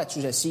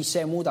enesehaletsuses, siis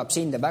see muudab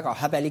sind väga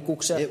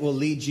häbelikuks. It will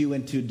lead you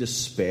into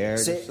despair,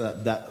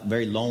 that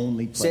very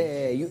lonely place.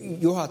 see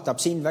juhatab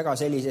sind väga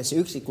sellisesse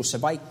üksikusse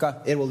paika,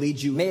 It will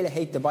lead you.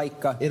 meeleheite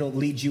paika. It'll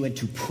lead you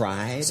into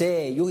pride.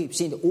 see juhib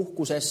sind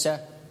uhkusesse.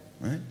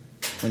 Right?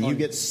 When you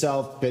get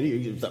self-pity,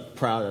 you get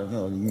proud.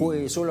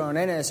 kui sul on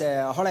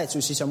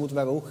enesehaletsus, siis sa muudud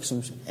väga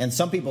uhkeks. And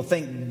some people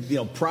think,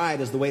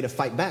 pride is the way to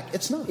fight back.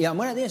 It's not. ja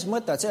mõned inimesed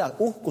mõtlevad seda,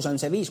 et uhkus on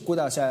see viis,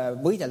 kuidas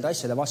võidelda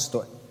asjade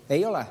vastu.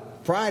 ei ole.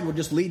 Pride will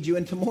just lead you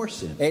into more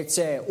sin. et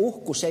see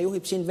uhkus, see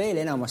juhib sind veel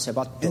enamasse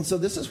pattu. And so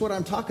this is what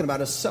I'm talking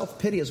about. Is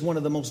self-pity is one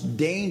of the most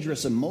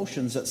dangerous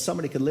emotions that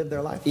somebody could live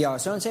their life. ja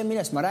see on see,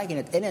 millest ma räägin,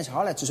 et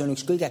enesehaletsus on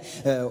üks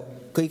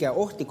kõige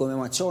ohtlikum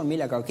emotsioon,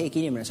 millega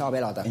keegi inimene saab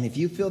elada. And if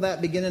you feel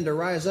that beginning to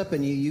rise up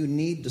in you, you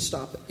need to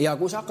stop it. ja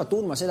kui sa hakkad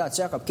tundma seda, et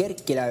see hakkab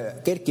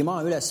kerkima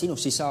üles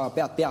sinust, siis sa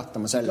pead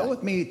peatama selle. Go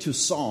with me to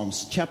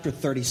Psalms chapter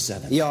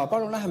 37. ja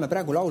palun läheme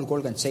praegu laul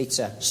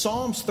 37.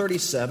 Psalms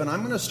 37.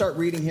 I'm going to start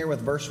reading here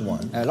with verse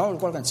 1. laul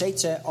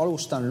 37,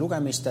 alustan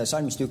lugemist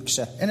salmist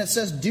 1. And it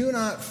says, "Do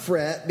not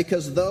fret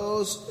because of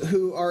those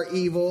who are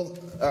evil,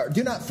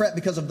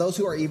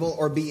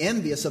 or be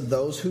envious of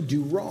those who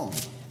do wrong."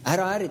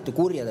 ära ärritu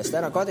kurjadest,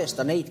 ära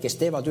kadesta neid, kes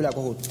teevad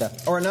ülekohut.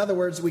 Or in other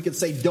words, we could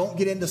say, don't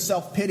get into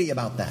self-pity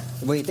about that.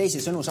 või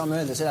teisisõnu saame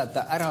öelda seda, et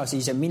ära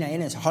siis mine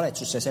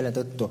enesehaletsusse selle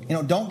tõttu.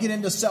 Don't get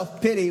into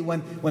self-pity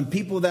when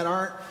people that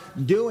aren't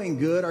doing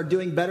good are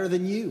doing better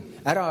than you.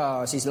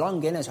 ära siis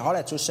lange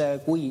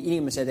enesehaletsusse, kui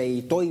inimesed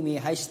ei toimi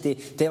hästi,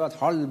 teevad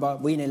halba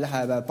või neil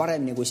läheb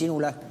paremini kui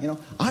sinule.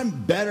 I'm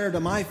better to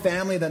my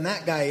family than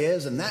that guy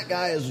is, and that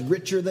guy is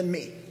richer than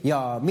me.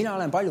 ja mina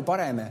olen palju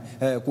parem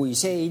kui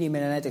see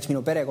inimene näiteks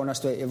minu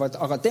perekonnast,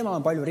 aga tema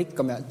on palju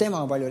rikkam ja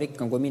tema on palju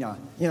rikkam kui mina.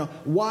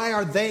 Why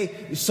are they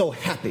so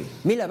happy?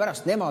 mille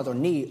pärast nemad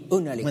on nii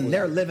õnnelikud? When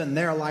they're living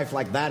their life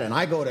like that and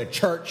I go to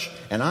church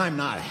and I'm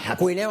not happy.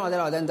 kui nemad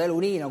elavad enda elu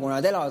nii, nagu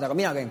nad elavad, aga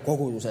mina käin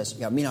koguduses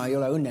ja mina ei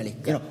ole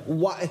õnnelik.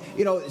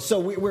 So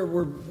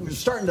we're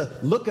starting to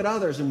look at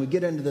others and we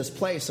get into this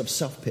place of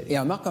self-pity.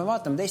 ja me hakkame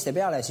vaatama teiste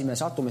peale ja siis me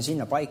satume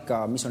sinna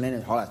paika, mis on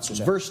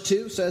enesehaletsus. Verse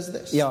 2 says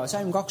this. ja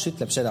salm 2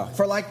 ütleb seda.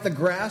 For like the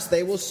grass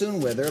they will soon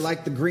wither,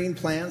 like the green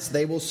plants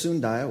they will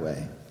soon die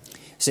away.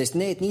 sest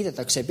need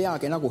niidetakse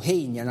peagi nagu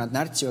hein ja nad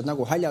närtsivad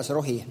nagu haljas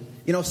rohi.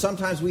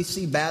 Sometimes we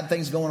see bad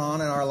things going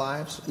on in our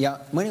lives. ja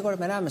mõnikord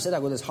me näeme seda,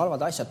 kuidas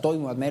halvad asjad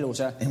toimuvad me elus.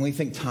 And we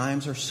think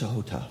times are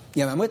so tough.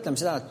 ja me mõtleme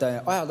seda, et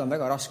ajad on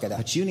väga rasked.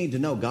 But you need to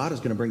know God is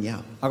going to bring you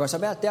out. aga sa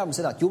pead teadma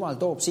seda, et Jumal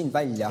toob sind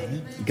välja.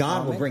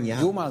 God will bring you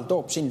out. Jumal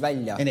toob sind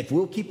välja. And if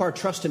we'll keep our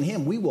trust in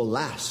Him, we will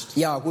last.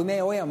 ja kui me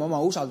hoiame oma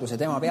usalduse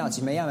tema peal,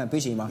 siis me jääme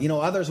püsima.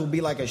 Others will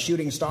be like a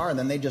shooting star and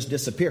then they just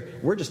disappear.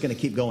 We're just going to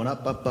keep going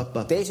up.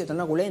 teised on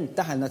nagu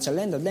lendtähed, nad seal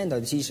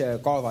lendavad ja siis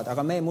kaovad,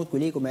 aga me muudkui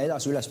liigume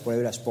edasi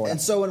ülespoole. And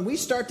so when we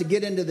start to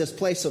get into this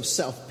place of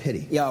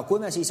self-pity. ja kui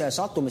me siis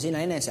satume sinna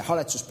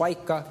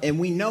enesehaletsuspaika. And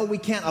we know we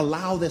can't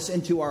allow this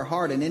into our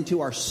heart and into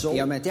our soul.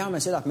 ja me teame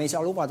seda, et me ei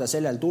saa lubada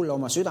sellel tulla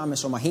oma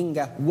südamesse, oma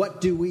hinge.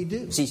 What do we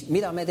do? siis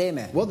mida me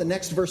teeme? Well, the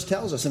next verse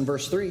tells us in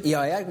verse 3.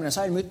 ja järgmine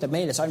salm ütleb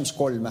meile salmis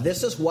 3.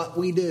 This is what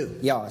we do.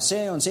 ja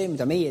see on see,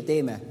 mida meie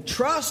teeme.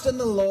 Trust in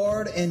the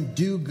Lord and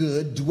do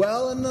good,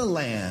 dwell in the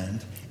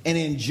land and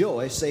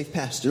enjoy safe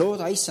pasture.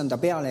 looda issanda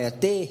peale ja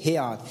tee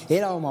head,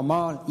 ela oma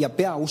maal ja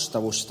pea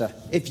ustavust.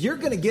 If you're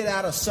going to get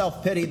out of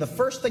self-pity, the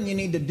first thing you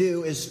need to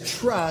do is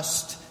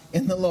trust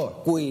in the Lord.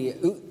 kui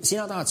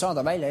sina tahad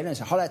saada välja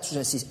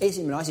enesehaletsusest, siis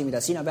esimene asi,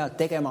 mida sina pead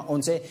tegema,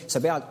 on see, sa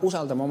pead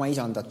usaldama oma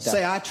isandat.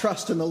 Say, I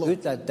trust in the Lord.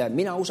 ütle, et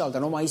mina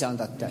usaldan oma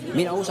isandat.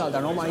 mina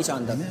usaldan oma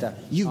isandat.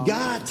 You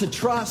got to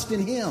trust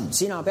in Him.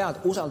 sina pead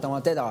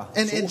usaldama teda.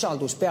 su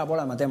usaldus peab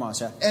olema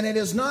temas. And it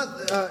is not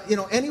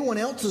anyone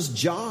else's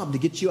job to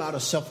get you out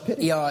of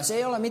self-pity. ja see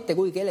ei ole mitte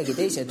kui kellegi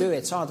teise töö,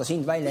 et saada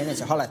sind välja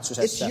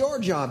enesehaletsusest. It's your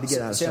job to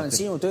get out of self-pity. see on self-pity.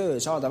 sinu töö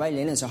saada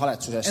välja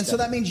enesehaletsusest. And so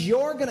that means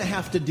you're going to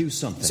have to do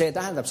something. see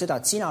tähendab seda,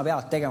 et sina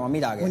pead tegema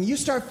midagi. When you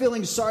start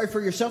feeling sorry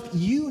for yourself,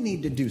 you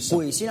need to do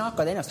something. kui sina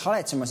hakkad ennast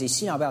haletsema, siis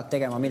sina pead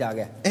tegema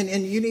midagi. And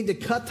you need to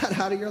cut that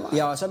out of your life.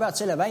 ja sa pead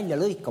selle välja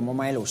lõikama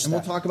oma elust. And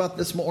we'll talk about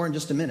this more in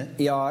just a minute.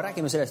 ja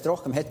räägime sellest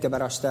rohkem hetke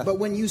pärast. But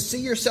when you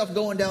see yourself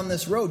going down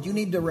this road, you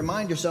need to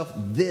remind yourself,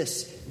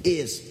 this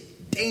is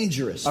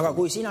dangerous. aga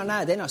kui sina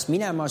näed ennast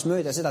minemas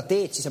mööda seda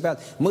teed, siis sa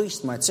pead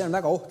mõistma, et see on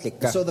väga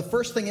ohtlik. So the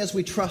first thing is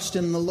we trust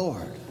in the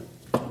Lord.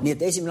 nii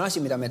et esimene asi,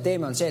 mida me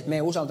teeme, on see, et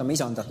me usaldame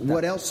isandat.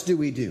 What else do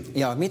we do?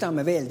 Ja mida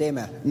me veel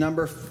teeme?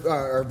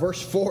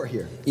 Verse 4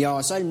 here.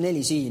 Ja salm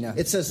 4 siin.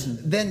 It says,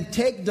 then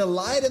take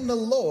delight in the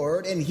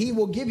Lord and he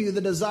will give you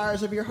the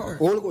desires of your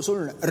heart. Olgu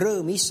sul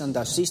rõõm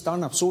issandas, siis ta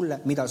annab sulle,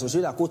 mida su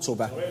süda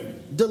kutsub.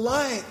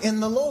 Delight in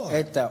the Lord.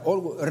 Et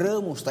olgu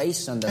rõõmusta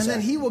issandas. And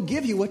then he will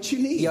give you what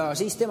you need. Ja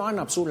siis tema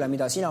annab sulle,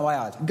 mida sina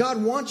vajad.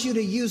 God wants you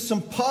to use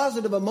some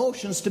positive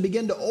emotions to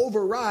begin to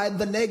override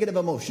the negative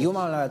emotions.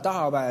 Jumal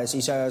tahab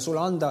siis sulle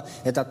anda,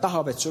 et ta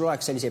tahab, et sul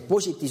oleks selliseid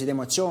positiivseid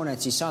emotsioone,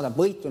 et siis saada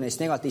võitu neist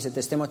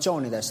negatiivsetest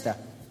emotsioonidest.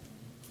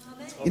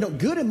 You know,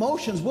 good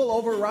emotions will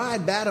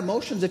override bad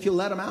emotions if you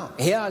let them out.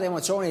 Head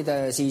emotsioonid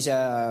siis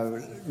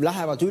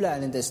lähevad üle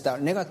nendest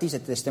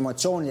negatiivsetest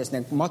emotsioonidest,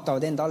 need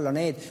matavad enda alla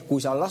need, kui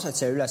sa lased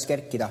selle üles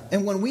kerkida.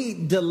 And when we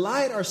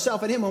delight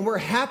ourselves in him, when we're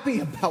happy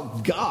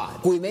about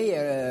God, kui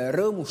meie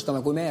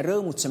rõõmustame, kui meie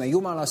rõõmutseme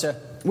Jumalas,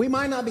 we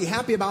might not be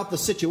happy about the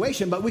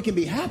situation, but we can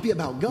be happy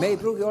about God. me ei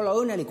pruugi olla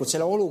õnnelikud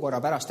selle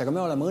olukorra pärast, aga me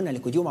oleme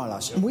õnnelikud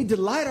Jumalas. And we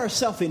delight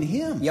ourselves in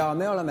him. Ja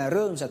me oleme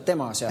rõõmsad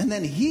temas. And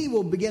then he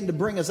will begin to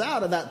bring us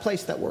out of that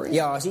place that we're in.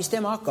 Ja siis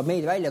tema hakkab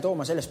meid välja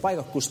tooma sellest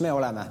paigast, kus me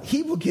oleme.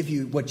 He will give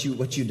you what you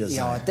Ja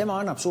desire. tema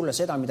annab sulle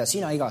seda, mida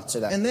sina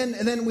igatsed. And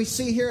then we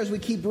see here as we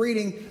keep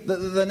reading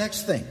the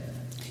next thing.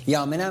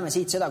 Ja me näeme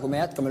siit seda, kui me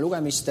jätkame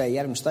lugemist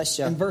järgmist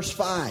asja. In verse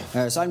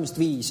 5. Salmist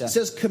 5. It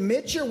says,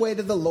 commit your way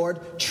to the Lord,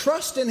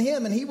 trust in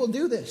him, and he will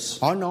do this.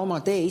 Anna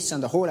oma tee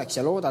issanda hooleks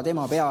ja looda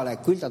tema peale,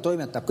 küll ta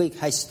toimetab kõik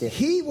hästi.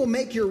 He will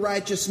make your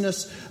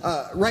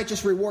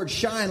righteous reward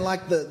shine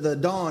like the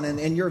dawn,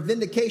 and your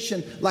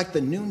vindication like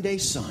the noonday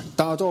sun.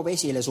 Ta toob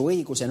esile su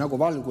õiguse nagu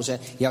valguse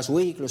ja su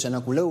õigluse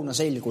nagu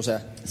lõunaselguse.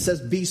 It says,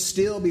 be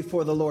still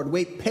before the Lord,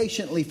 wait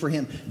patiently for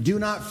him. Do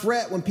not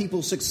fret when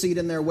people succeed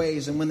in their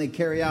ways and when they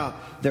carry out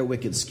their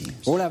wicked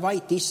schemes. Ole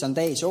vait issand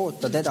ees,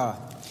 oota teda.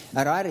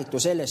 Ära ärritu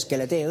sellest,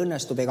 kelle tee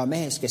õnnestub, ega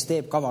mehes, kes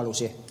teeb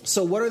kavalusi.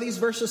 So what are these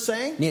verses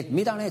saying? Nii et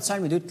mida need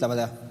salmid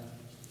ütlevad?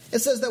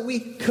 It says that we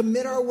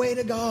commit our way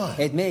to God.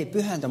 Et me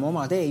pühendame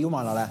oma tee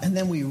Jumalale. And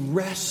then we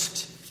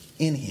rest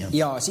in him.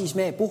 Ja siis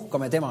me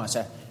puhkame temas.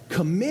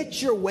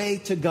 Commit your way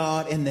to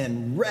God and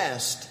then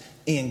rest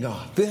in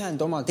God.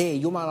 Pühenda oma tee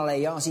Jumalale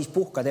ja siis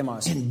puhka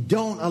temas. And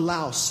don't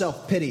allow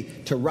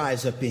self-pity to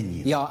rise up in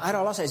you. Ja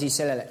ära lase siis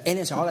sellele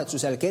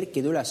enesehaletsusele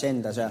kerkida üles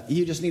endas.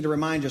 You just need to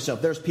remind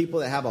yourself, there's people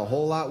that have a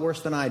whole lot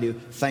worse than I do.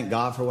 Thank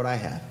God for what I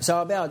have.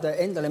 Sa pead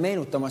endale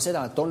meenutama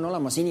seda, et on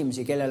olemas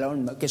inimesi,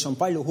 kes on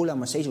palju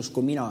hullemas seisus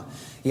kui mina.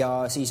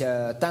 Ja siis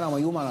tänama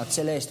Jumalat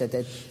selle eest, et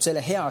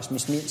selle heast,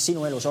 mis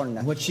sinu elus on.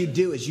 What you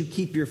do is you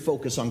keep your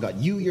focus on God.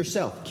 You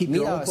yourself keep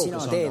your own focus on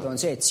God. Mida sina teed on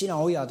see, et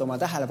sina hoiad oma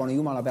tähelepanu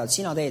Jumala pealt.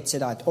 Sina teed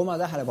seda, et oma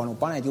tähelepanu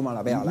paned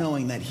Jumala peale.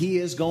 Knowing that he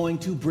is going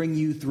to bring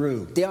you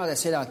through. Teades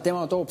seda, et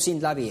tema toob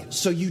sind läbi.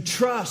 So you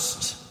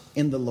trust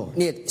in the Lord.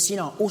 Nii et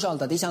sina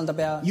usaldad isanda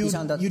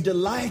You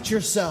delight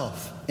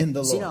yourself in the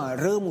Lord. Sina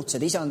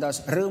rõõmutsed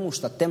isandas,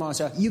 rõõmustad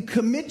temas. You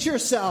commit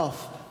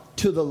yourself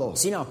to the Lord.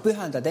 Sina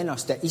pühendad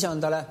ennast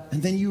isandale.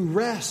 And then you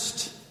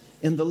rest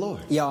in the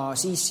Lord. Ja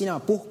siis sina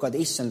puhkad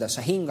issandas,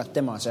 sa hingad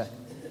temas.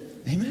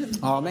 Amen.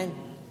 Amen.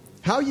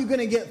 How are you going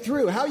to get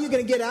through? How are you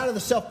going to get out of the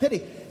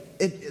self-pity?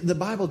 The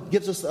Bible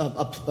gives us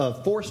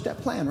a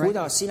four-step plan, right?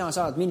 Kuidas sina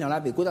saad minna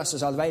läbi, kuidas sa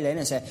saad välja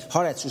enese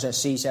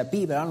haletsusest, siis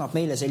Piibel annab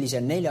meile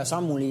sellise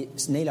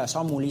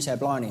neljasammulise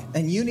plaani.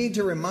 And you need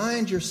to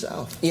remind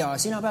yourself. Ja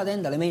sina pead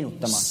endale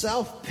meenutama.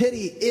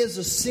 Self-pity is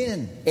a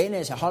sin.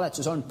 Enese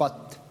haletsus on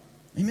patt.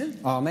 Amen.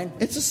 Amen.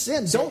 It's a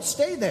sin. Don't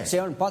stay there. See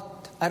on patt.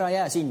 Ära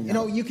jää sinna. You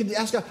know, you can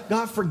ask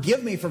God,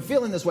 forgive me for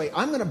feeling this way.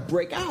 I'm going to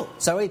break out.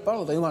 Sa võid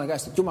paluda Jumala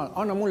käest, et Jumal,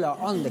 anna mulle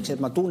andeks, et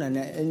ma tunnen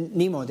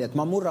niimoodi, et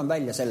ma murran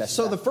välja sellest.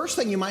 So the first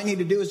thing you might need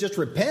to do is just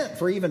repent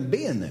for even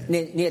being there.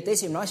 Nii et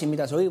esimene asi,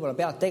 mida sa võib-olla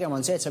pead tegema,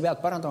 on see, et sa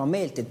pead parandama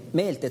meelt,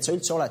 et sa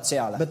üldse oled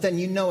seal. But then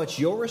you know it's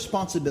your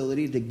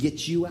responsibility to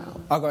get you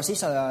out. Aga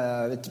siis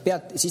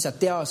sa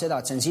tea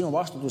seda, et see on sinu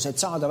vastutus, et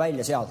saada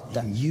välja sealt.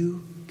 And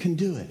you can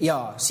do it.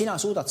 Ja sina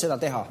suudad seda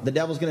teha. The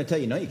devil's going to tell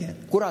you, no, you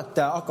can't. Kurat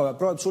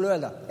proovib sulle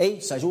öelda, ei,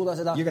 sa ei suuda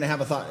seda. You're going to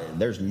have a thought,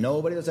 there's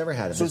nobody that's ever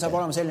had it. Sul saab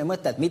olema selline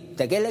mõte, et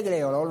mitte kellelgi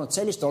ei ole olnud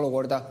sellist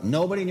olukorda.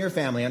 Nobody in your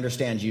family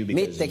understands you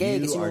because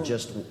you are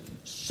just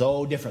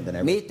so different than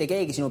everyone. Mitte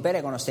keegi sinu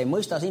perekonnast ei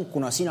mõista sind,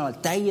 kuna sina oled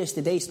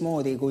täiesti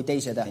teistmoodi kui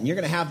teised. And you're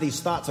going to have these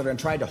thoughts that are going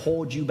to try to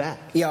hold you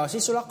back. Ja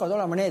siis sul hakkavad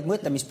olema need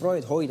mõtted, mis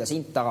proovid hoida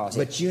sind tagasi.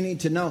 But you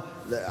need to know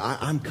that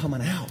I'm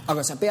coming out.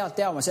 Aga sa pead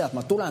teadma seda, et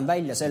ma tulen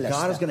välja sellest.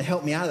 God is going to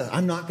help me out of this.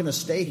 I'm not going to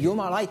stay here.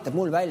 Jumal aitab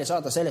mul välja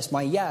saada sellest,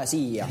 ma ei jää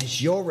siia.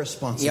 It's your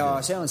responsibility.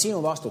 Ja see on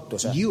sinu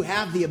vastutus. You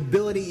have the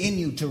ability in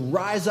you to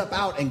rise up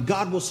out and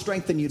God will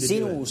strengthen you to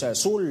do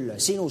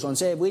it. Sinus on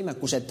see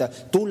võimekus, et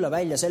tulla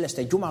välja sellest,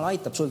 et Jumal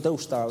aitab sul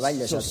tõusta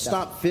välja So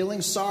stop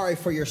feeling sorry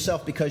for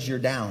yourself because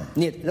you're down.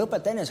 Nii et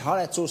lõpeta enese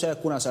haletsuse,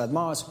 kuna sa oled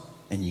maas.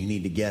 And you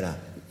need to get up.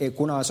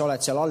 Kuna sa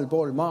oled seal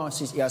allpool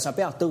maas, ja sa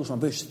pead tõusma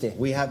püsti.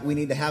 We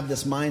need to have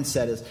this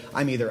mindset is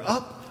I'm either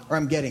up or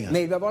I'm getting up.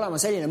 meil peab olema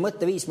selline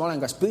mõtteviis, ma olen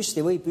kas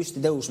püsti või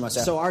püsti tõusmas.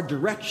 So our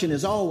direction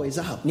is always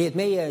up. Nii et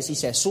meie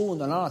siis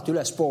suund on alati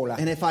ülespoole.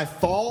 And if I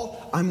fall,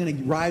 I'm going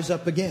to rise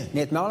up again.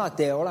 Nii et me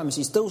alati oleme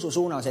siis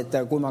tõususuunas, et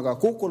kui ma ka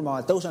kukun,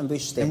 ma tõusen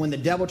püsti. And when the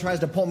devil tries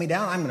to pull me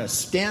down, I'm going to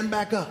stand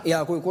back up.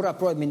 Ja kui kurat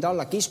proovib mind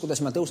alla kiskuda,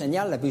 siis ma tõusen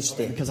jälle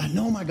püsti. Because I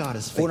know my God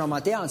is faithful. Kuna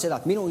ma tean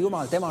seda, et minu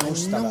Jumal, tema on I know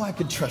ustav. I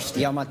could trust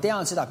him. Ja ma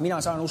tean seda, et mina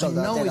saan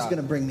usaldada I know he's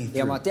gonna bring me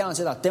teda. Ja ma tean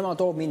seda, et tema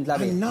toob mind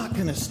läbi. I'm not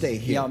going to stay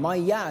here. Ja ma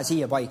ei jää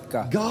siia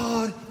paika.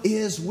 God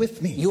is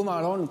with me.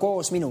 Jumal on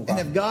koos minuga. And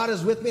if God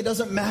is with me, it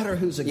doesn't matter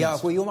who's Ja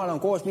against me. kui Jumal on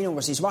koos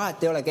minuga, siis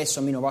vahet ei ole, kes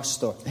on minu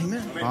vastu.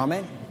 Amen.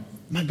 Amen.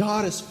 My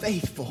God is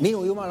faithful.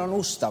 Minu Jumal on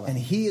ustav. And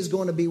he is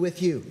going to be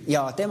with you.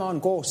 Ja tema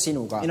on koos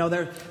sinuga. You know,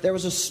 there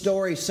was a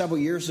story several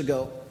years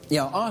ago.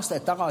 Ja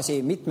aastaid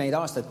tagasi, mitmeid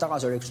aastaid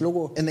tagasi oli üks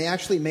lugu. And they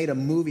actually made a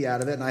movie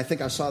out of it. And I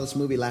think I saw this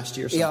movie last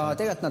year. Ja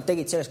tegelikult nad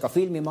tegid sellest ka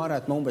filmi, ma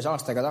arvan, et ma umbes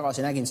aastaga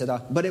tagasi nägin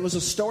seda. But it was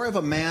a story of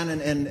a man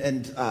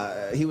and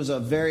he was a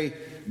very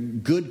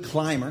good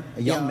climber,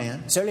 a young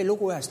man. See oli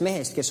lugu ühest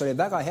mehest, kes oli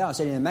väga hea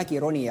selline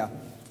mägironija.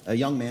 A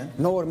young man.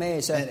 Noor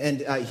mees.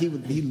 And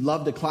he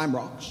loved to climb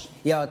rocks.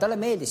 Ja talle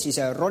meeldis siis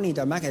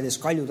ronida mägedes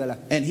kaljudele.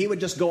 And he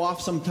would just go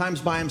off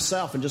sometimes by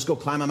himself and just go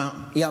climb a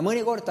mountain. Ja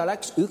mõnikord ta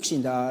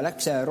üksinda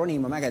läks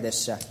ronima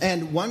mägedesse.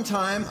 And one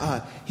time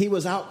he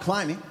was out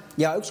climbing.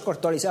 Ja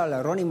ükskord oli seal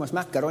ronimas,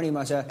 mäkke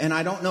ronimas. And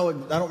I don't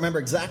remember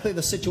exactly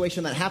the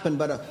situation that happened,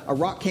 but a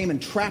rock came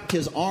and trapped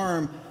his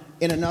arm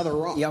in another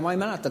rock. Ja ma ei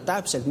mäleta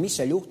täpselt, mis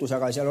seal juhtus,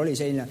 aga seal oli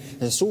selline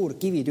suur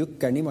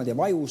kivitükk niimoodi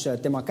vajus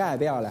tema käe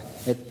peale,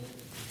 et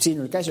siin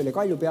oli käsi oli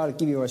kalju peal,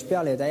 kivi vajas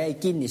peale ja ta jäi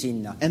kinni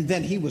sinna. And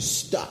then he was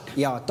stuck.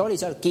 Ja ta oli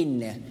seal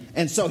kinni.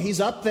 And so he's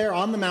up there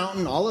on the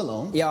mountain all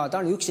alone. Ja ta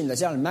on üksinda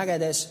seal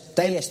mägedes,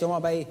 täiesti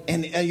omapäi.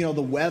 And you know,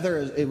 the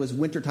weather, it was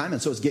winter time,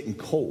 and so it's getting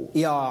cold.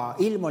 Ja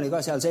ilm oli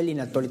ka seal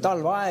selline, et oli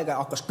talveaeg,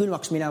 hakkas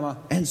külmaks minema.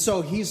 And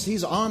so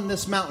he's on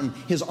this mountain,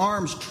 his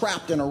arms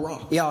trapped in a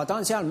rock. Ja ta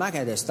on seal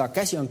mägedes, ta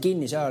käsi on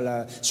kinni seal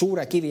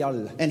suure kivi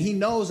all. And he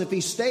knows if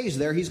he stays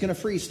there, he's going to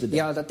freeze to death.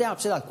 Ja ta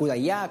teab seda, et kui ta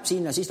jääb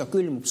sinna, siis ta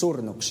külmub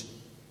surnuks.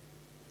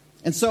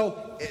 And so,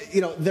 you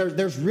know,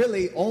 there's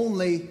really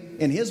only,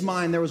 in his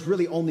mind, there was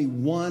really only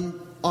one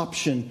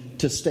option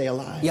to stay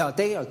alive. Ja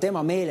tegelikult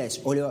tema meeles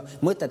oli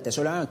mõtetes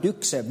oli ainult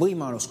üks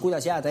võimalus,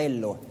 kuidas jääda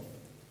ellu.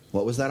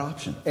 What was that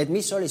option? Et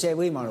mis oli see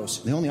võimalus?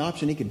 The only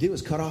option he could do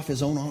is cut off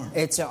his own arm.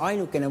 Et see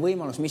ainukene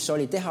võimalus, mis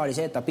oli teha, oli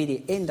see, et ta pidi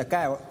enda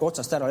käe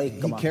otsast ära He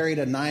lõikama. carried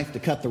a knife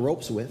to cut the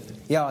ropes with.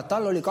 Ja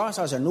tal oli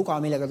kaasas nuga,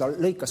 millega ta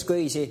lõikas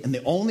köisi. And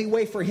the only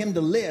way for him to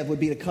live would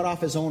be to cut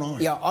off his own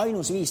arm. Ja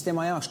ainus viis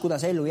tema jaoks,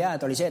 kuidas ellu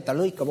jääda, oli see, et ta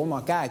lõikab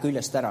oma käe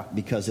küljest ära.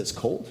 Because it's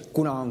cold.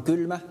 Kuna on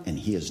külm. And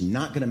he is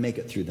not going to make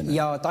it through the night.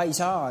 Ja ta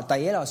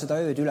ei ela seda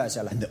ööd üle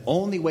seal. And the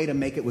only way to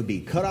make it would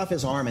be cut off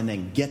his arm and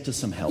then get to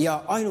some help.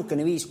 Ja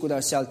ainukene viis,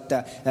 kuidas sealt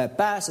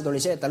pääsed, oli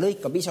see, et ta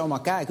lõikab ise oma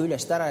käe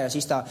küljest ära ja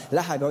siis ta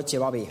läheb ja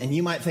otsib abi. And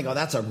you might think, oh,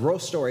 that's a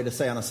gross story to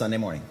say on a Sunday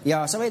morning. Ja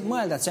sa võid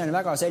mõelda, et see on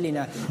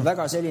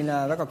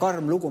väga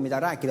karm lugu,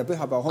 mida rääkida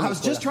pühapäeva I was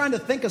just hommikul. trying to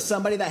think of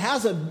somebody that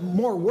has a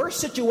more worse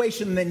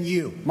situation than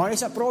you. Ma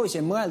lihtsalt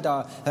proovisin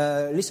mõelda,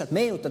 lihtsalt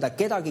meenutada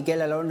kedagi,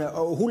 kellel on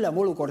hullem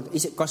olukord,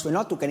 kas või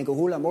natukene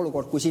hullem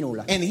olukord kui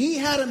sinule. And he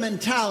had a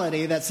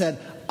mentality that said,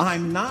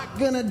 I'm not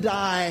going to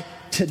die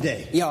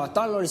today. Ja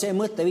tal oli see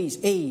mõtteviis,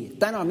 ei,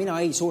 täna mina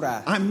ei sure.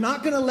 I'm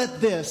not going to let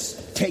this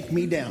take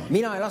me down.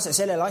 Mina ei lase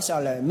sellel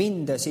asjal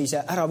mind siis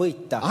ära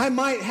võita. I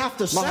might have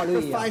to Maha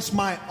lüüa. sacrifice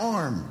my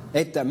arm.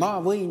 Et ma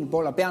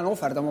pean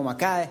ohverdama oma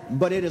käe,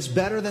 But it is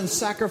better than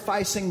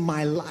sacrificing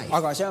my life.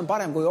 aga see on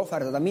parem kui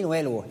ohverdada minu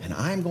elu. And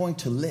I'm going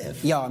to live.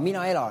 Ja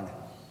mina elan.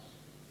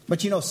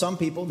 But you know, some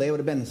people, they would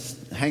have been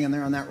hanging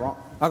there on that rock.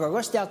 Aga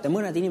kas teate,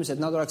 mõned inimesed,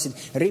 nad oleksid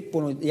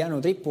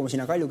jäänud rippuma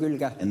sinna kalju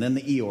külge And then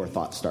the Eeyore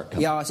thoughts start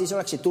coming. ja siis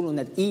oleksid tulnud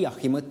need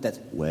Iiahi mõtted.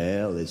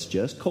 Well, it's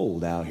just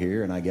cold out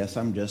here, and I guess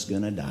I'm just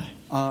going to die.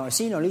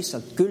 Siin on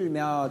lihtsalt külm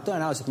ja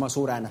tõenäoliselt ma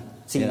suren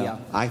You siia. know,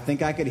 I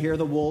think I could hear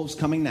the wolves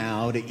coming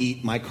now to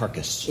eat my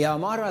carcass. Ja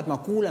ma arvan, et ma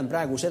kuulen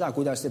praegu seda,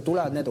 kuidas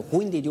tulevad need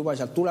hundid juba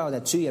sealt tulevad,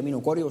 et süüa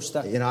minu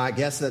korjusta, You know, I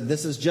guess that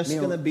this is just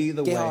minu going to be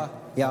the keha. way.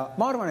 Ja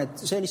ma arvan,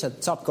 et see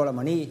lihtsalt saabki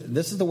olema nii.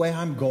 This is the way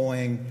I'm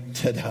going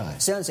to die.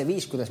 See on see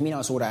viis, kuidas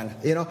mina suren.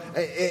 You know,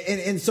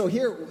 and so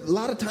here, a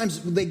lot of times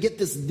they get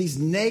these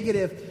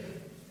negative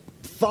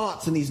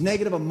thoughts and these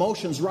negative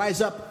emotions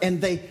rise up,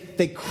 and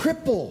they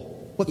cripple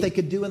what they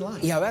could do in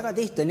life. Ja väga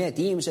tihti nii, et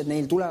inimesed,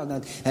 neil tulevad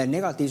need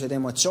negatiivsed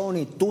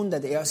emotsioonid,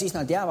 tunded ja siis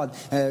nad jäävad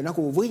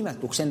nagu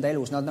võimetuks enda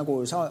elus, nad nagu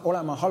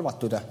olema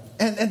halvatud.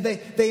 And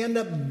they end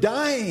up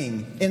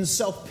dying in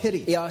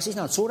self-pity. Ja siis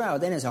nad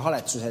surevad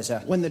enesehaletsuses.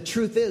 When the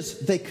truth is,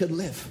 they could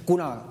live.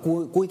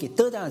 Kuigi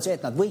tõde on see,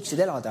 et nad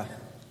võiksid elada.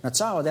 Nad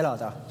saavad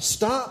elada.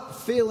 Stop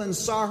feeling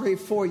sorry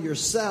for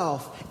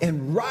yourself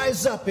and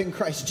rise up in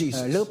Christ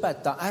Jesus.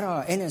 Lõpeta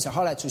ära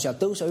enesehaletsus ja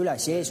tõuse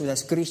üles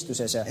Jeesuses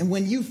Kristuses. And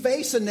when you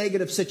face a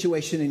negative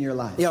situation in your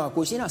life, Ja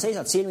kui sina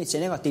seisad silmitsi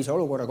negatiivse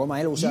olukorraga oma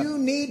elus, you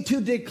need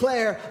to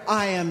declare,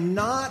 I am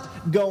not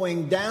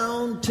going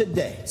down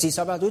today. siis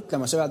sa pead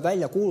ütlema, sa pead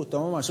välja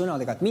kuulutama oma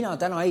sõnadega, et mina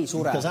täna ei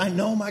sure. Because I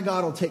know my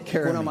God will take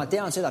care Kuna of ma me.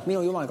 tean seda, et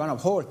minu Jumal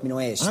kannab hoolt minu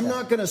eest. I'm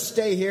not going to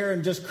stay here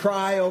and just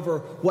cry over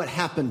what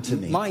happened to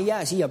me. Ma ei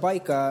jää siia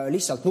paika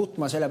lihtsalt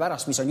nutma selle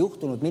pärast, mis on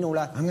juhtunud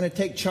minule, I'm going to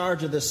take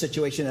charge of this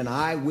situation and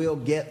I will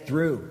get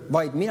through.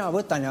 vaid mina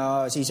võtan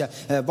ja siis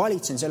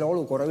valitsen selle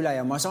olukorra üle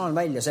ja ma saan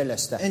välja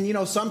sellest. And you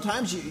know,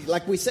 sometimes,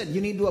 like we said,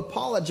 you need to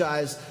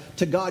apologize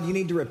to God. You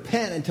need to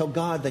repent and tell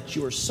God that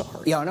you are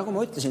sorry. Ja nagu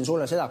ma ütlesin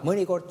sulle seda, et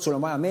mõnikord sul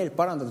on vaja meelt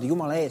parandada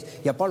Jumala ees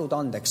ja paluda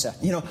andeks.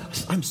 You know,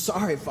 I'm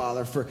sorry,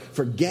 Father,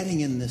 for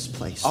getting in this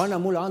place. Anna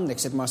mulle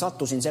andeks, et ma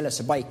sattusin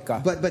sellesse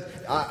paika. But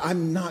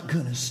I'm not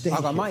going to stay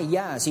Aga ma here. ei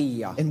jää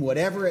siia. And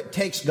whatever it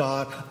takes,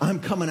 God, I'm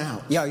coming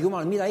out. Ja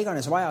Jumal, mida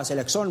iganes vaja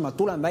selleks on, ma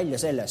tulen välja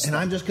sellest. And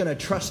I'm just going to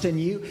trust in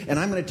you, and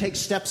I'm going to take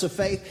steps of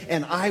faith,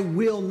 and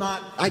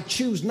I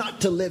choose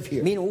not to live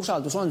here. Minu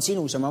usaldus on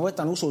sinus ja ma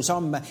võtan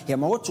ususamme ja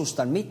ma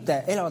otsustan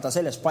mitte elada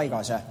selles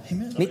paigas,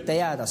 mitte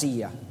jääda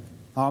siia.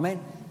 Amen.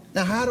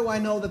 Now, how do I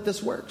know that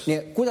this works?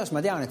 Nii, kuidas ma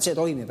tean, et see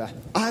toimib?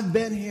 I've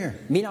been here.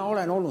 Mina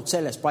olen olnud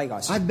selles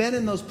paigas. I've been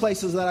in those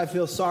places that I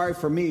feel sorry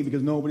for me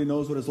because nobody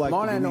knows what it's like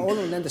Ma to olen be me.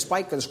 olnud nendes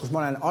paikades, kus ma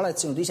olen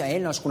aletsenud ise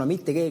ennast, kuna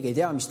mitte keegi ei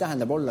tea, mis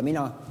tähendab olla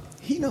mina.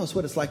 He knows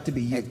what it's like to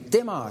be you.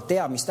 Tema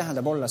teab, mis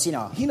tähendab olla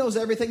sina. He knows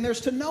everything there's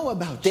to know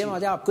about you. Tema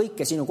teab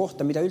kõike sinu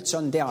kohta, mida üldse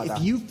on teada.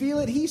 If you feel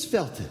it, he's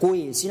felt it.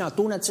 Kui sina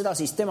tunned seda,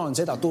 siis tema on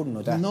seda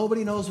tundnud.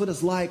 Nobody knows what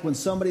it's like when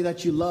somebody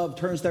that you love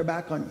turns their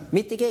back on you.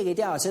 Mitte keegi ei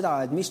tea seda,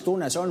 et mis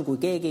tunne see on, kui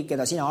keegi,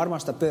 keda sina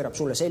armastad, pöörab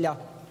sulle selja.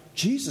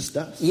 Jesus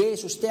does.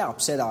 Jeesus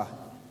teab seda.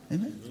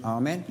 Amen.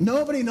 Amen.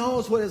 Nobody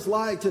knows what it's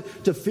like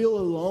to feel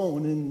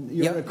alone and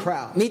you're Ja in a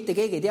crowd. mitte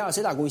keegi ei tea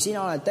seda, kui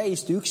sina oled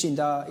täiesti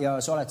üksinda ja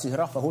sa oled siis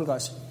rahva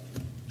hulgas.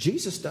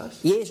 Jesus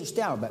does. Jeesus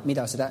teab,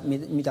 mida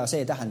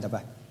see tähendab.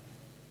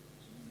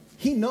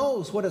 He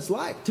knows what it's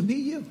like to be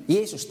you.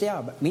 Jeesus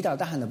teab, mida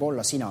tähendab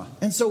olla sina.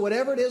 And so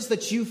whatever it is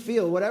that you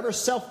feel, whatever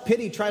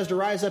self-pity tries to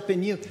rise up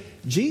in you,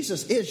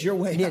 Jesus is your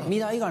way Nii et out.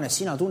 mida iganes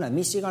sina tunned,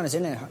 mis iganes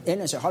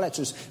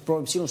enesehaletsus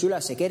proovib sinus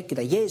üles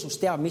kerkida, Jeesus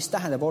teab, mis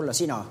tähendab olla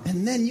sina.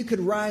 And then you could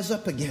rise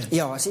up again.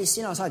 Ja siis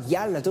sina saad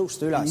jälle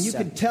tõusta And you üles.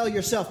 could tell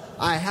yourself,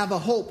 I have a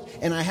hope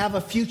and I have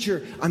a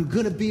future. I'm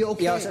going to be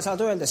okay. Ja sa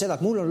saad öelda seda,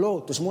 et mul on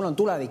lootus, mul on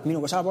tulevik,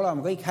 minuga saab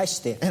olema kõik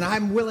hästi. And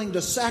I'm willing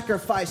to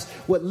sacrifice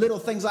what little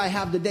things I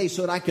have today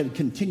so that I can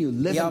continue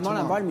living Ja ma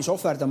olen tomorrow. valmis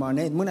ohverdama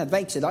need mõned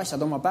väiksed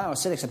asjad oma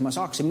päevast selleks, et ma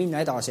saaksin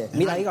minna edasi.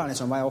 Mida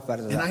iganes on vaja And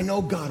ohverdada. I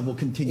know God will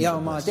continue. Ja to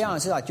ma bless. tean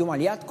seda, et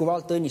Jumal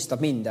jätkuvalt õnnistab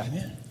mind.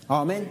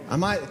 Amen. I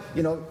might,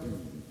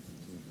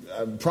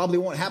 probably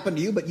won't happen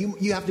to you, but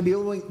you have to be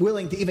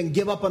willing to even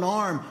give up an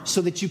arm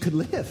so that you could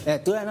live.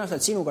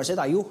 Tõenäoliselt sinuga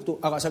seda ei juhtu,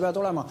 aga sa pead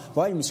olema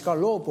valmis ka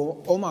loobu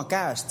oma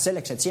käest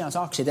selleks, et sina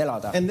saaksid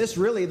elada. And this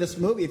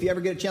movie, if you ever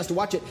get a chance to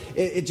watch it,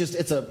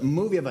 it's a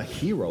movie of a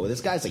hero.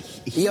 This guy's a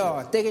hero.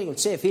 Ja tegelikult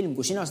see film,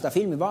 kui sina seda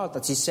filmi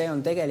vaatad, siis see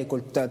on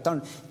tegelikult, ta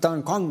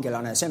on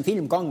kangelane, see on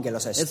film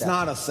kangelasest. It's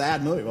not a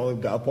sad movie. Oh,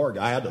 God, poor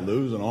guy had to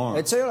lose an arm.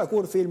 Et see ei ole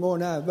kurb film,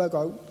 näeb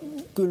väga,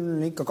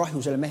 küll ikka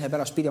kahju selle mehe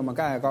pärast pidi oma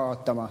käe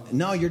kaotama.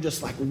 No, you're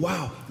just like,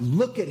 wow,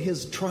 look at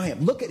his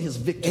triumph. Look at his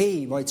victory.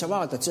 Ei, vaid sa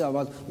vaatad seda,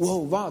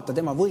 vaata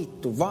tema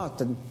võitu,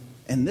 vaatad.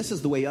 And this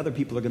is the way other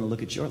people are going to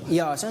look at your life.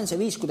 Ja see on see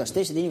viis, kuidas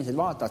teised inimesed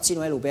vaatavad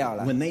sinu elu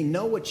peale. When they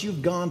know what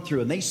you've gone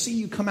through and they see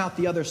you come out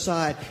the other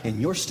side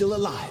and you're still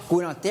alive.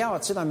 Kui nad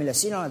teavad seda, mille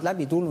sina oled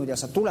läbi tulnud ja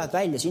sa tuled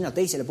välja sinna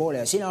teisele poole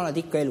ja sina oled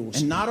ikka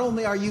elus. And not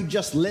only are you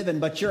just living,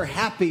 but you're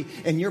happy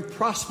and you're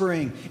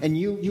prospering and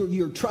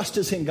your trust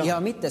is in God. Ja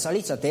mitte sa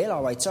lihtsalt ei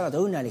ela, vaid sa oled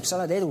õnnelik, sa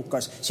oled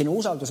edukas, sinu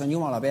usaldus on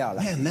Jumala peale.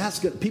 Man, that's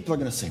good. People are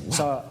going to say, wow,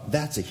 Sa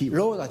that's a hero.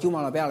 loodad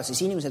Jumala peale,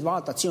 siis inimesed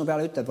vaatavad sinu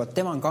peale ja ütlevad,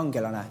 tema on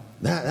kangelane,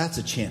 That's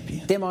a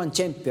champion. tema on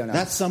tšempion,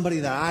 That's somebody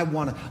that I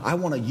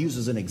want to use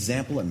as an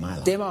example in my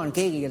life. tema on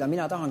keegi, keda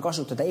mina tahan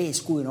kasutada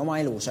eeskujuna oma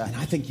elus. And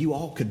I think you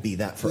all could be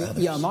that for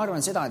others. Ja ma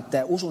arvan seda,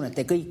 et usun, et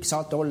te kõik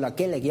saate olla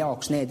kellegi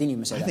jaoks need I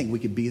inimesed. think we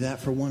could be that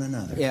for one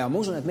another. Ja ma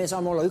usun, et me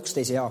saame olla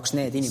üksteise jaoks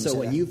need So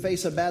when inimesed. you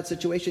face a bad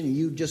situation,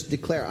 you just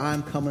declare,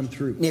 I'm coming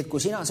through. Nii et kui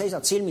sina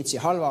seisad silmitsi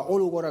halva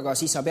olukorraga,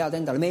 siis sa pead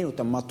endale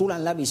meenutama, ma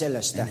tulen läbi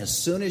sellest And as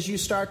soon as you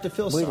start to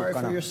feel sorry for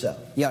võidukana. yourself,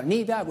 Ja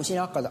niipea, kui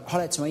sina hakkad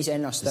haletsema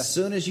iseennast, as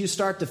soon as you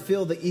start to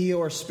feel the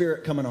Eeyore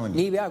spirit coming on you,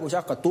 niipea, kui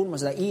sa hakkad tundma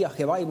seda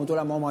Iiahi vaimu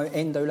tulema oma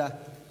enda üle,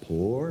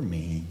 poor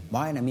me,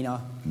 vaene mina,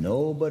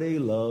 nobody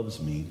loves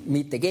me.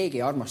 mitte keegi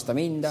ei armasta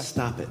mind,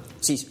 Stop it.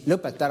 siis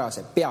lõpeta ära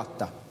see,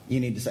 peata. You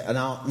need to say,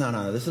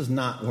 no, this is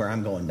not where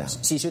I'm going down.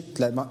 Siis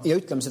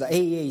ütleme seda,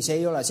 ei, see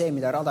ei ole see,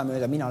 mida rada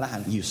mööda mina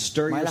lähen. You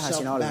stir Ma ei lähe yourself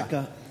sinna alla. back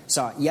up.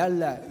 Sa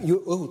jälle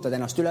õhutad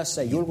ennast üles,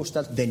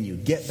 julgustad, Then you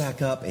get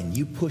back up and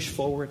you push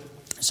forward.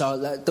 sa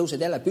tõused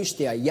jälle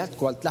püsti ja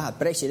jätkuvalt lähed,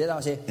 pressid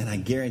edasi. And I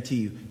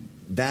guarantee you,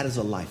 That is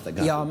a life that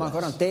God ja will ma bless.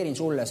 garanteerin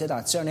sulle seda,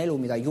 et see on elu,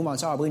 mida Jumal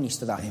saab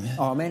õnnistada.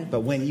 Aamen.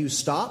 But when you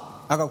stop,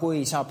 Aga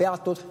kui sa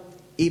peatud,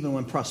 even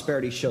when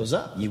prosperity shows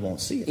up, you won't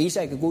see it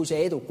isegi kui see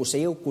edukus,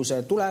 see jõukus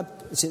tuleb,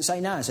 sa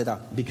ei näe seda,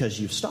 because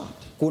you've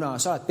stopped. kuna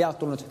sa oled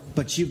peatunud.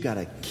 But you've got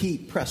to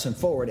keep pressing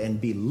forward and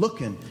be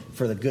looking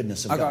for the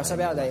goodness of Aga God. sa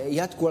pead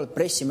jätkuvalt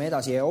pressima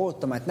edasi ja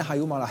ootama, et näha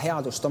Jumala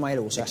headust oma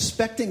elus.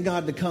 Expecting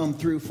God to come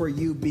through for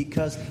you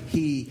because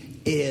He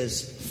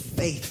is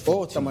faithful.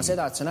 Ootama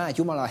seda, et sa näed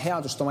Jumala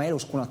headust oma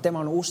elus, kuna tema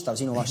on ustav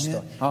sinu vastu.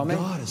 Aamen.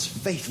 God is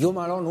faithful.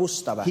 Jumal on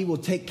ustav. He will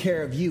take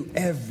care of you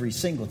every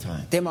single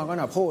time. Tema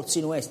kannab hoolt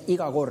sinu eest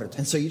iga kord.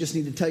 And so you just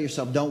need to tell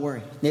yourself, don't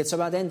worry. Nii et sa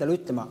pead endale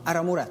ütlema,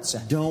 ära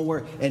muretse. Don't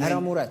worry. And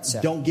Ära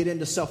muretse. don't get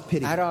into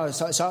self-pity. Ära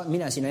sa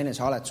mine sinna And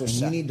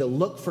enesehaletsusse. you need to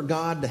look for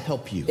God to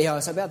help you. Ja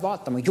sa pead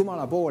vaatama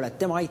Jumala poole, et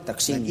tema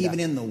aitaks And even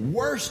sind. in the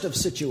worst of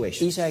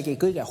situations, Isegi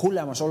kõige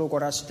hullemas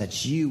olukorras,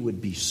 that you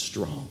would be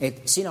strong.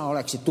 et sina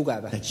oleksid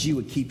tugev. That you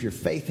would keep your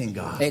faith in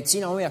God. Et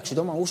sina hoiaksid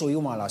oma usu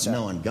Jumalas.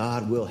 Knowing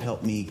God will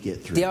help me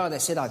get through.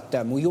 Teades seda,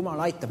 et mu Jumal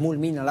aitab mul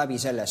minna läbi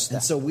sellest.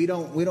 And so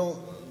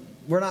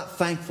we're not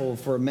thankful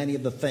for many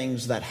of the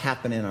things that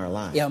happen in our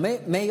lives. Ja me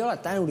ei ole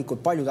tänulikud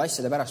paljude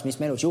asjade pärast, mis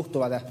me elus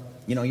juhtuvad.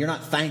 You know, you're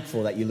not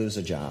thankful that you lose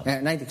a job.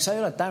 Näiteks sa ei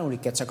ole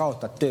tänulik, et sa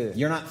kaotad töö.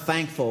 You're not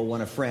thankful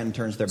when a friend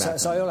turns their back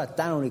Sa on ei you. ole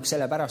tänulik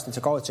selle pärast, et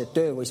sa kaotasid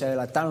töö või sa ei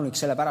ole tänulik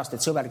selle pärast,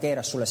 et sõber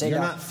keeras sulle You're selja.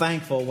 not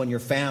thankful when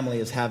your family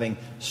is having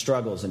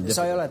struggles and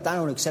Sa ei ole difficulties.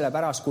 tänulik selle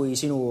pärast, kui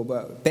sinu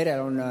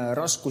perel on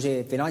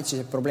raskusi,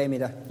 finantsilised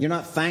probleemid. You're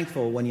not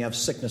thankful when you have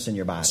sickness in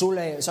your body.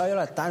 Sa ei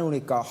ole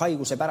tänulik ka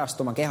haiguse pärast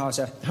oma kehas.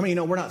 How many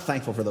know we're not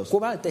thankful for those Kui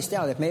paljud teist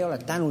teavad, et me ei ole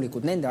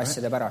tänulikud nende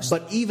asjade pärast.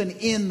 But even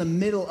in the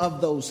middle of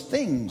those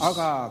things,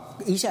 Aga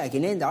isegi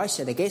nende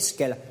asjade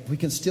keskel we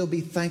can still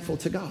be thankful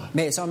to God.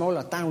 me saame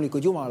olla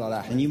tänulikud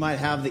Jumalale. And you might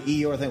have the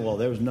Eeyore thing, well,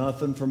 there's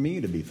nothing for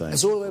me to be thankful.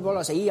 Sul võib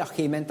olla see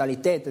Iachi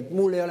mentaliteet, et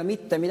mul ei ole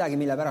mitte midagi,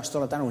 mille pärast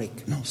olla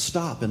tänulik. No,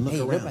 stop and look Ei,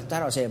 around. lõpeta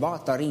ära see,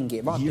 vaata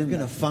ringi, vaata You're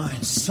going ümber. to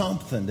find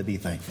something to be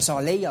thankful. Sa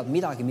leiad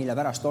midagi, mille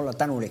pärast olla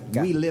tänulik.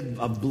 We live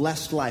a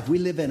blessed life. We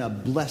live in a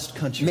blessed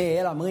country. Me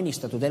elame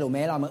õnnistatud elu,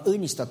 me elame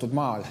õnnistatud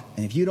maal.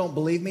 And if you don't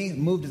believe me,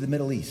 move to the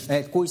Middle East.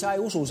 Et kui sa ei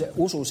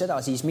usu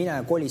seda, siis mine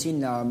koli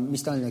sinna,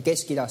 mis ta on,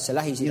 Kesk-Idasse,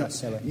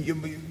 Lähis-Idasse.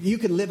 You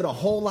could live in a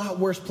whole lot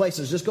worse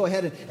places. Just go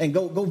ahead and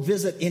go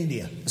visit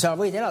India. Sa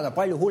võid elada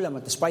palju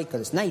hullemates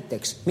paikades.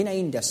 Näiteks mine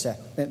Indiasse,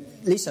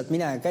 lihtsalt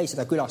mine käi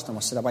seda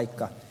külastamas, seda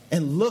paika.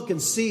 And look and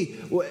see,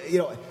 you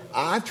know,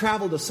 I've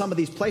traveled to some of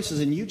these places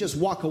and you just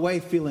walk away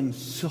feeling,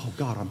 oh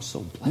God, I'm so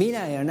blessed. Mine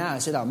ja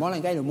näe seda. Ma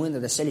olen käinud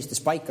mõndades sellistes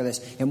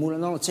paikades ja mul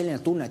on olnud selline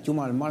tunne, et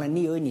Jumal, ma olen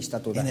nii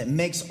õnnistatud. And it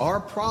makes our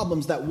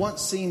problems that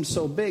once seemed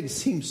so big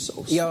seem so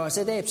small. Ja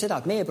see teeb seda,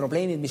 et meie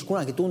probleemid, mis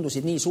kunagi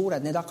tundusid nii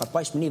suured, need hakkavad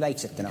paistma nii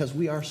väiksetena. Because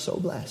we are so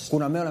blessed.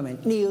 Kuna me oleme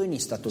nii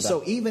õnnistatud. So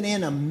even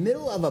in the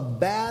middle of a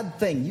bad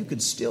thing, you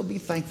could still be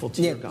thankful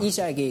to Nii your et God.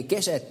 isegi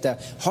keset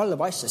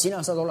halba asja, sina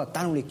saad olla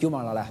tänulik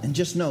Jumalale. And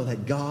just know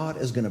that God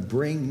is going to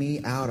bring me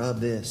out of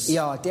this.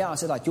 Ja tea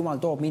seda, et Jumal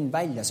toob mind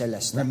välja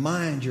sellest.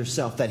 Remind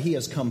yourself that He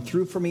has come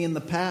through for me in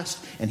the past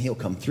and He'll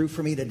come through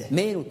for me today.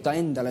 Meenuta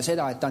endale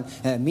seda, et ta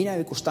on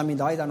minevikus ta mind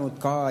aidanud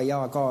ka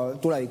ja ka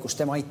tulevikus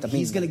tema aitab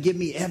He's going mind. to give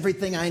me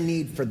everything I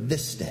need for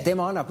this day.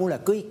 Tema annab mulle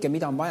kõike,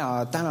 mida on vaja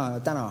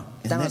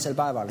tänasel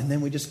päeval. And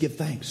then we just give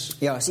thanks.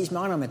 Ja siis me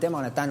anname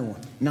temale tänu.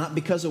 Not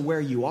because of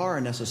where you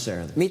are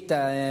necessarily, Mitte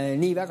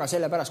nii väga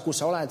selle pärast, kus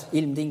sa oled,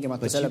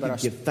 ilmtingimata but selle you can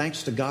pärast, give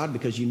thanks to God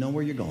because you know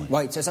where you're going.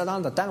 vaid sa saad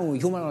anda tänu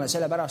Jumalale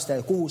selle pärast,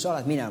 kuhu sa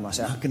oled minemas.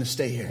 I'm not going to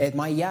stay here. Et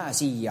ma ei jää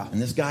siia.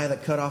 And this guy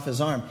that cut off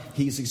his arm,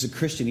 he's a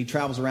Christian. He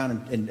travels around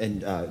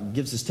and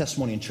gives his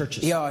testimony in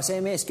churches. Ja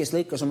see mees, kes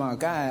lõikas oma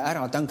käe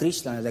ära, ta on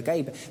kristlane, ta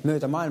käib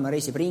mööda maailma,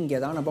 reisib ringi ja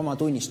ta annab oma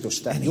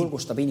tunnistust,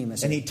 julgustab And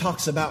inimesi. he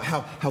talks about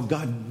how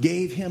God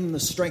gave him the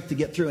strength to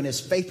get through and his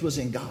faith was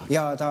in God.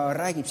 Ja ta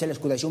räägib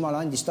sellest, kuidas Jumal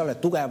andis talle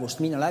tugevust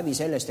minna läbi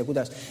sellest ja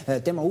kuidas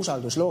tema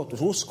usaldus,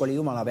 lootus, usk oli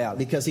Jumala peal.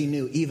 Because he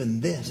knew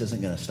even this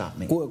isn't going to stop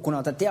me.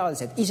 Kuna ta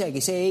teadis, et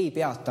isegi see ei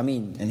peata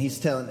mind. And he's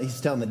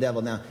telling the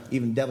devil now,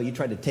 even devil, you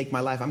tried to take my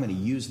life. I'm going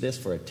to use this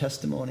for a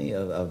testimony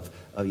of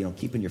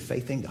keeping your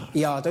faith in God.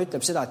 Ja ta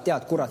ütleb seda, et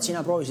tead, kurat,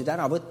 sina proovisid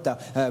ära võtta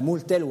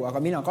mult elu, aga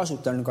mina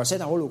kasutan ka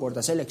seda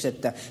olukorda selleks,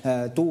 et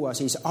tuua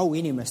siis au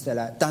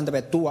inimestele, tähendab,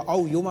 et tuua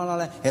au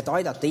Jumalale, et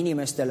aidata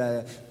inimestele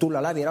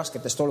tulla läbi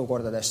rasketest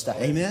olukordadest.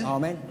 Amen.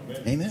 Amen.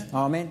 Amen.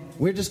 Amen.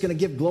 We're just going to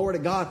give glory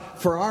to God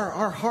for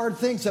our hard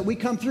things that we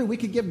come through. We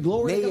could give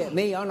glory to God.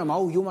 Meie anname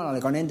au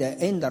Jumalale ka nende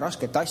enda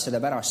raskete asjade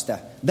pärast.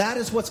 That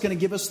is what's going to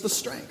give us the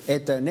strength.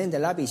 Et nende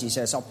läbi siis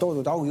saab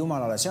toodud au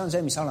Jumalale. See on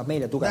see, mis annab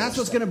meile That's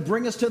what's tugevust. going to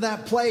bring us to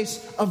that place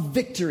of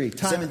victory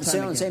time and See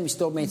time on see, again. mis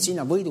toob meid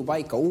sinna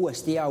võidupaika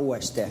uuesti ja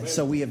uuesti.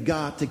 So we have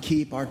got to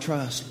keep our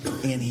trust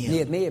in Him.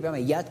 Nii et meie peame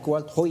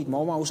jätkuvalt hoidma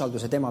oma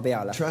usalduse tema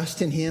peale.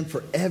 Trust in Him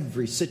for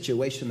every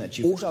situation that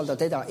you usalda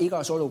teda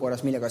igas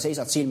olukorras, millega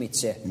seisad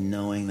silmitsi.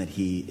 knowing that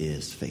he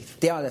is faithful.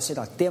 Teades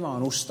seda, et tema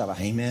on ustav.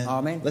 Amen.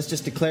 Amen. Let's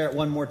just declare it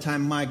one more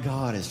time. My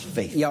God is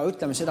faithful. Ja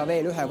ütleme seda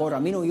veel ühe korra.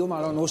 Minu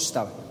Jumal on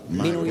ustav.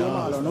 Minu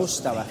Jumal on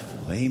ustav.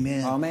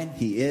 Amen. Amen.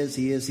 He is.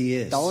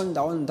 Ta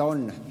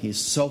on. He is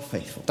so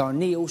faithful. Ta on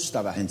nii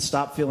ustav. And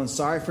stop feeling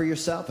sorry for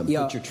yourself and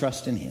put your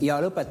trust in him. Ja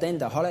lõpeta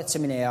enda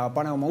haletsemine ja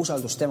pane oma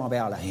usaldust tema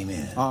peale.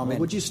 Amen. Amen.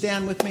 Would you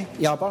stand with me?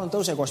 Ja palun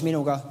tõuse koos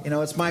minuga. You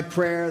know, it's my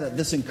prayer that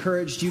this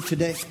encouraged you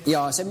today.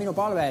 Ja see on minu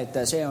palve,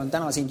 et see on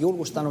täna sind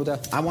julgustanud.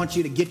 I want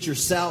you to get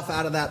yourself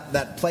out of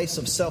that place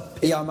of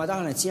self-pity. Ja ma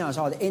tahan, et sina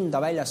saad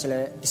enda välja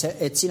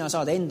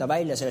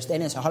sellest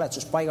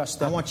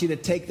enesehaletsuspaigast. I want you to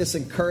take this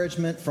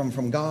encouragement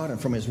from God and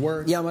from his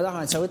word. Ja ma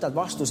tahan, et sa võtad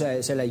vastu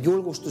selle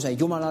julgustuse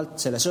Jumalalt,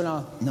 selle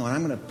sõna. No, and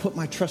I'm going to put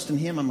my trust in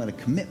him. I'm going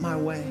to commit my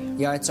way.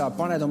 Ja et ma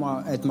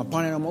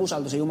panen oma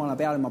usalduse Jumala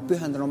peale, ma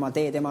pühendan oma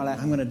tee temale.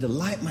 I'm going to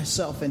delight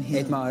myself in him.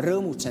 Et ma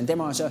rõõmutsen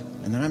temas.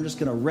 And then I'm just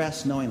going to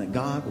rest knowing that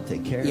God will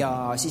take care of me.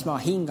 Ja siis ma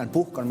hingan,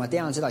 puhkan, ma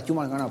tean seda, et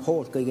Jumal kannab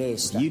hoolt kõige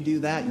eest. You do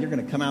that, you're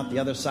going to come out the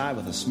other side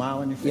with a smile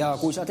on your face. Ja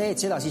kui sa teed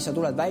seda, siis sa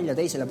tuled välja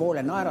teisele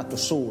poole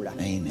naeratus suule.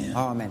 Amen.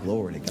 Amen.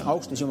 Glory to God.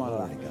 Austus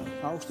Jumalale.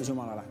 Austus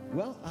Jumalale.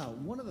 Well,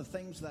 one of the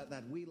things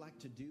that we like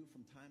to do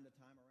from time to time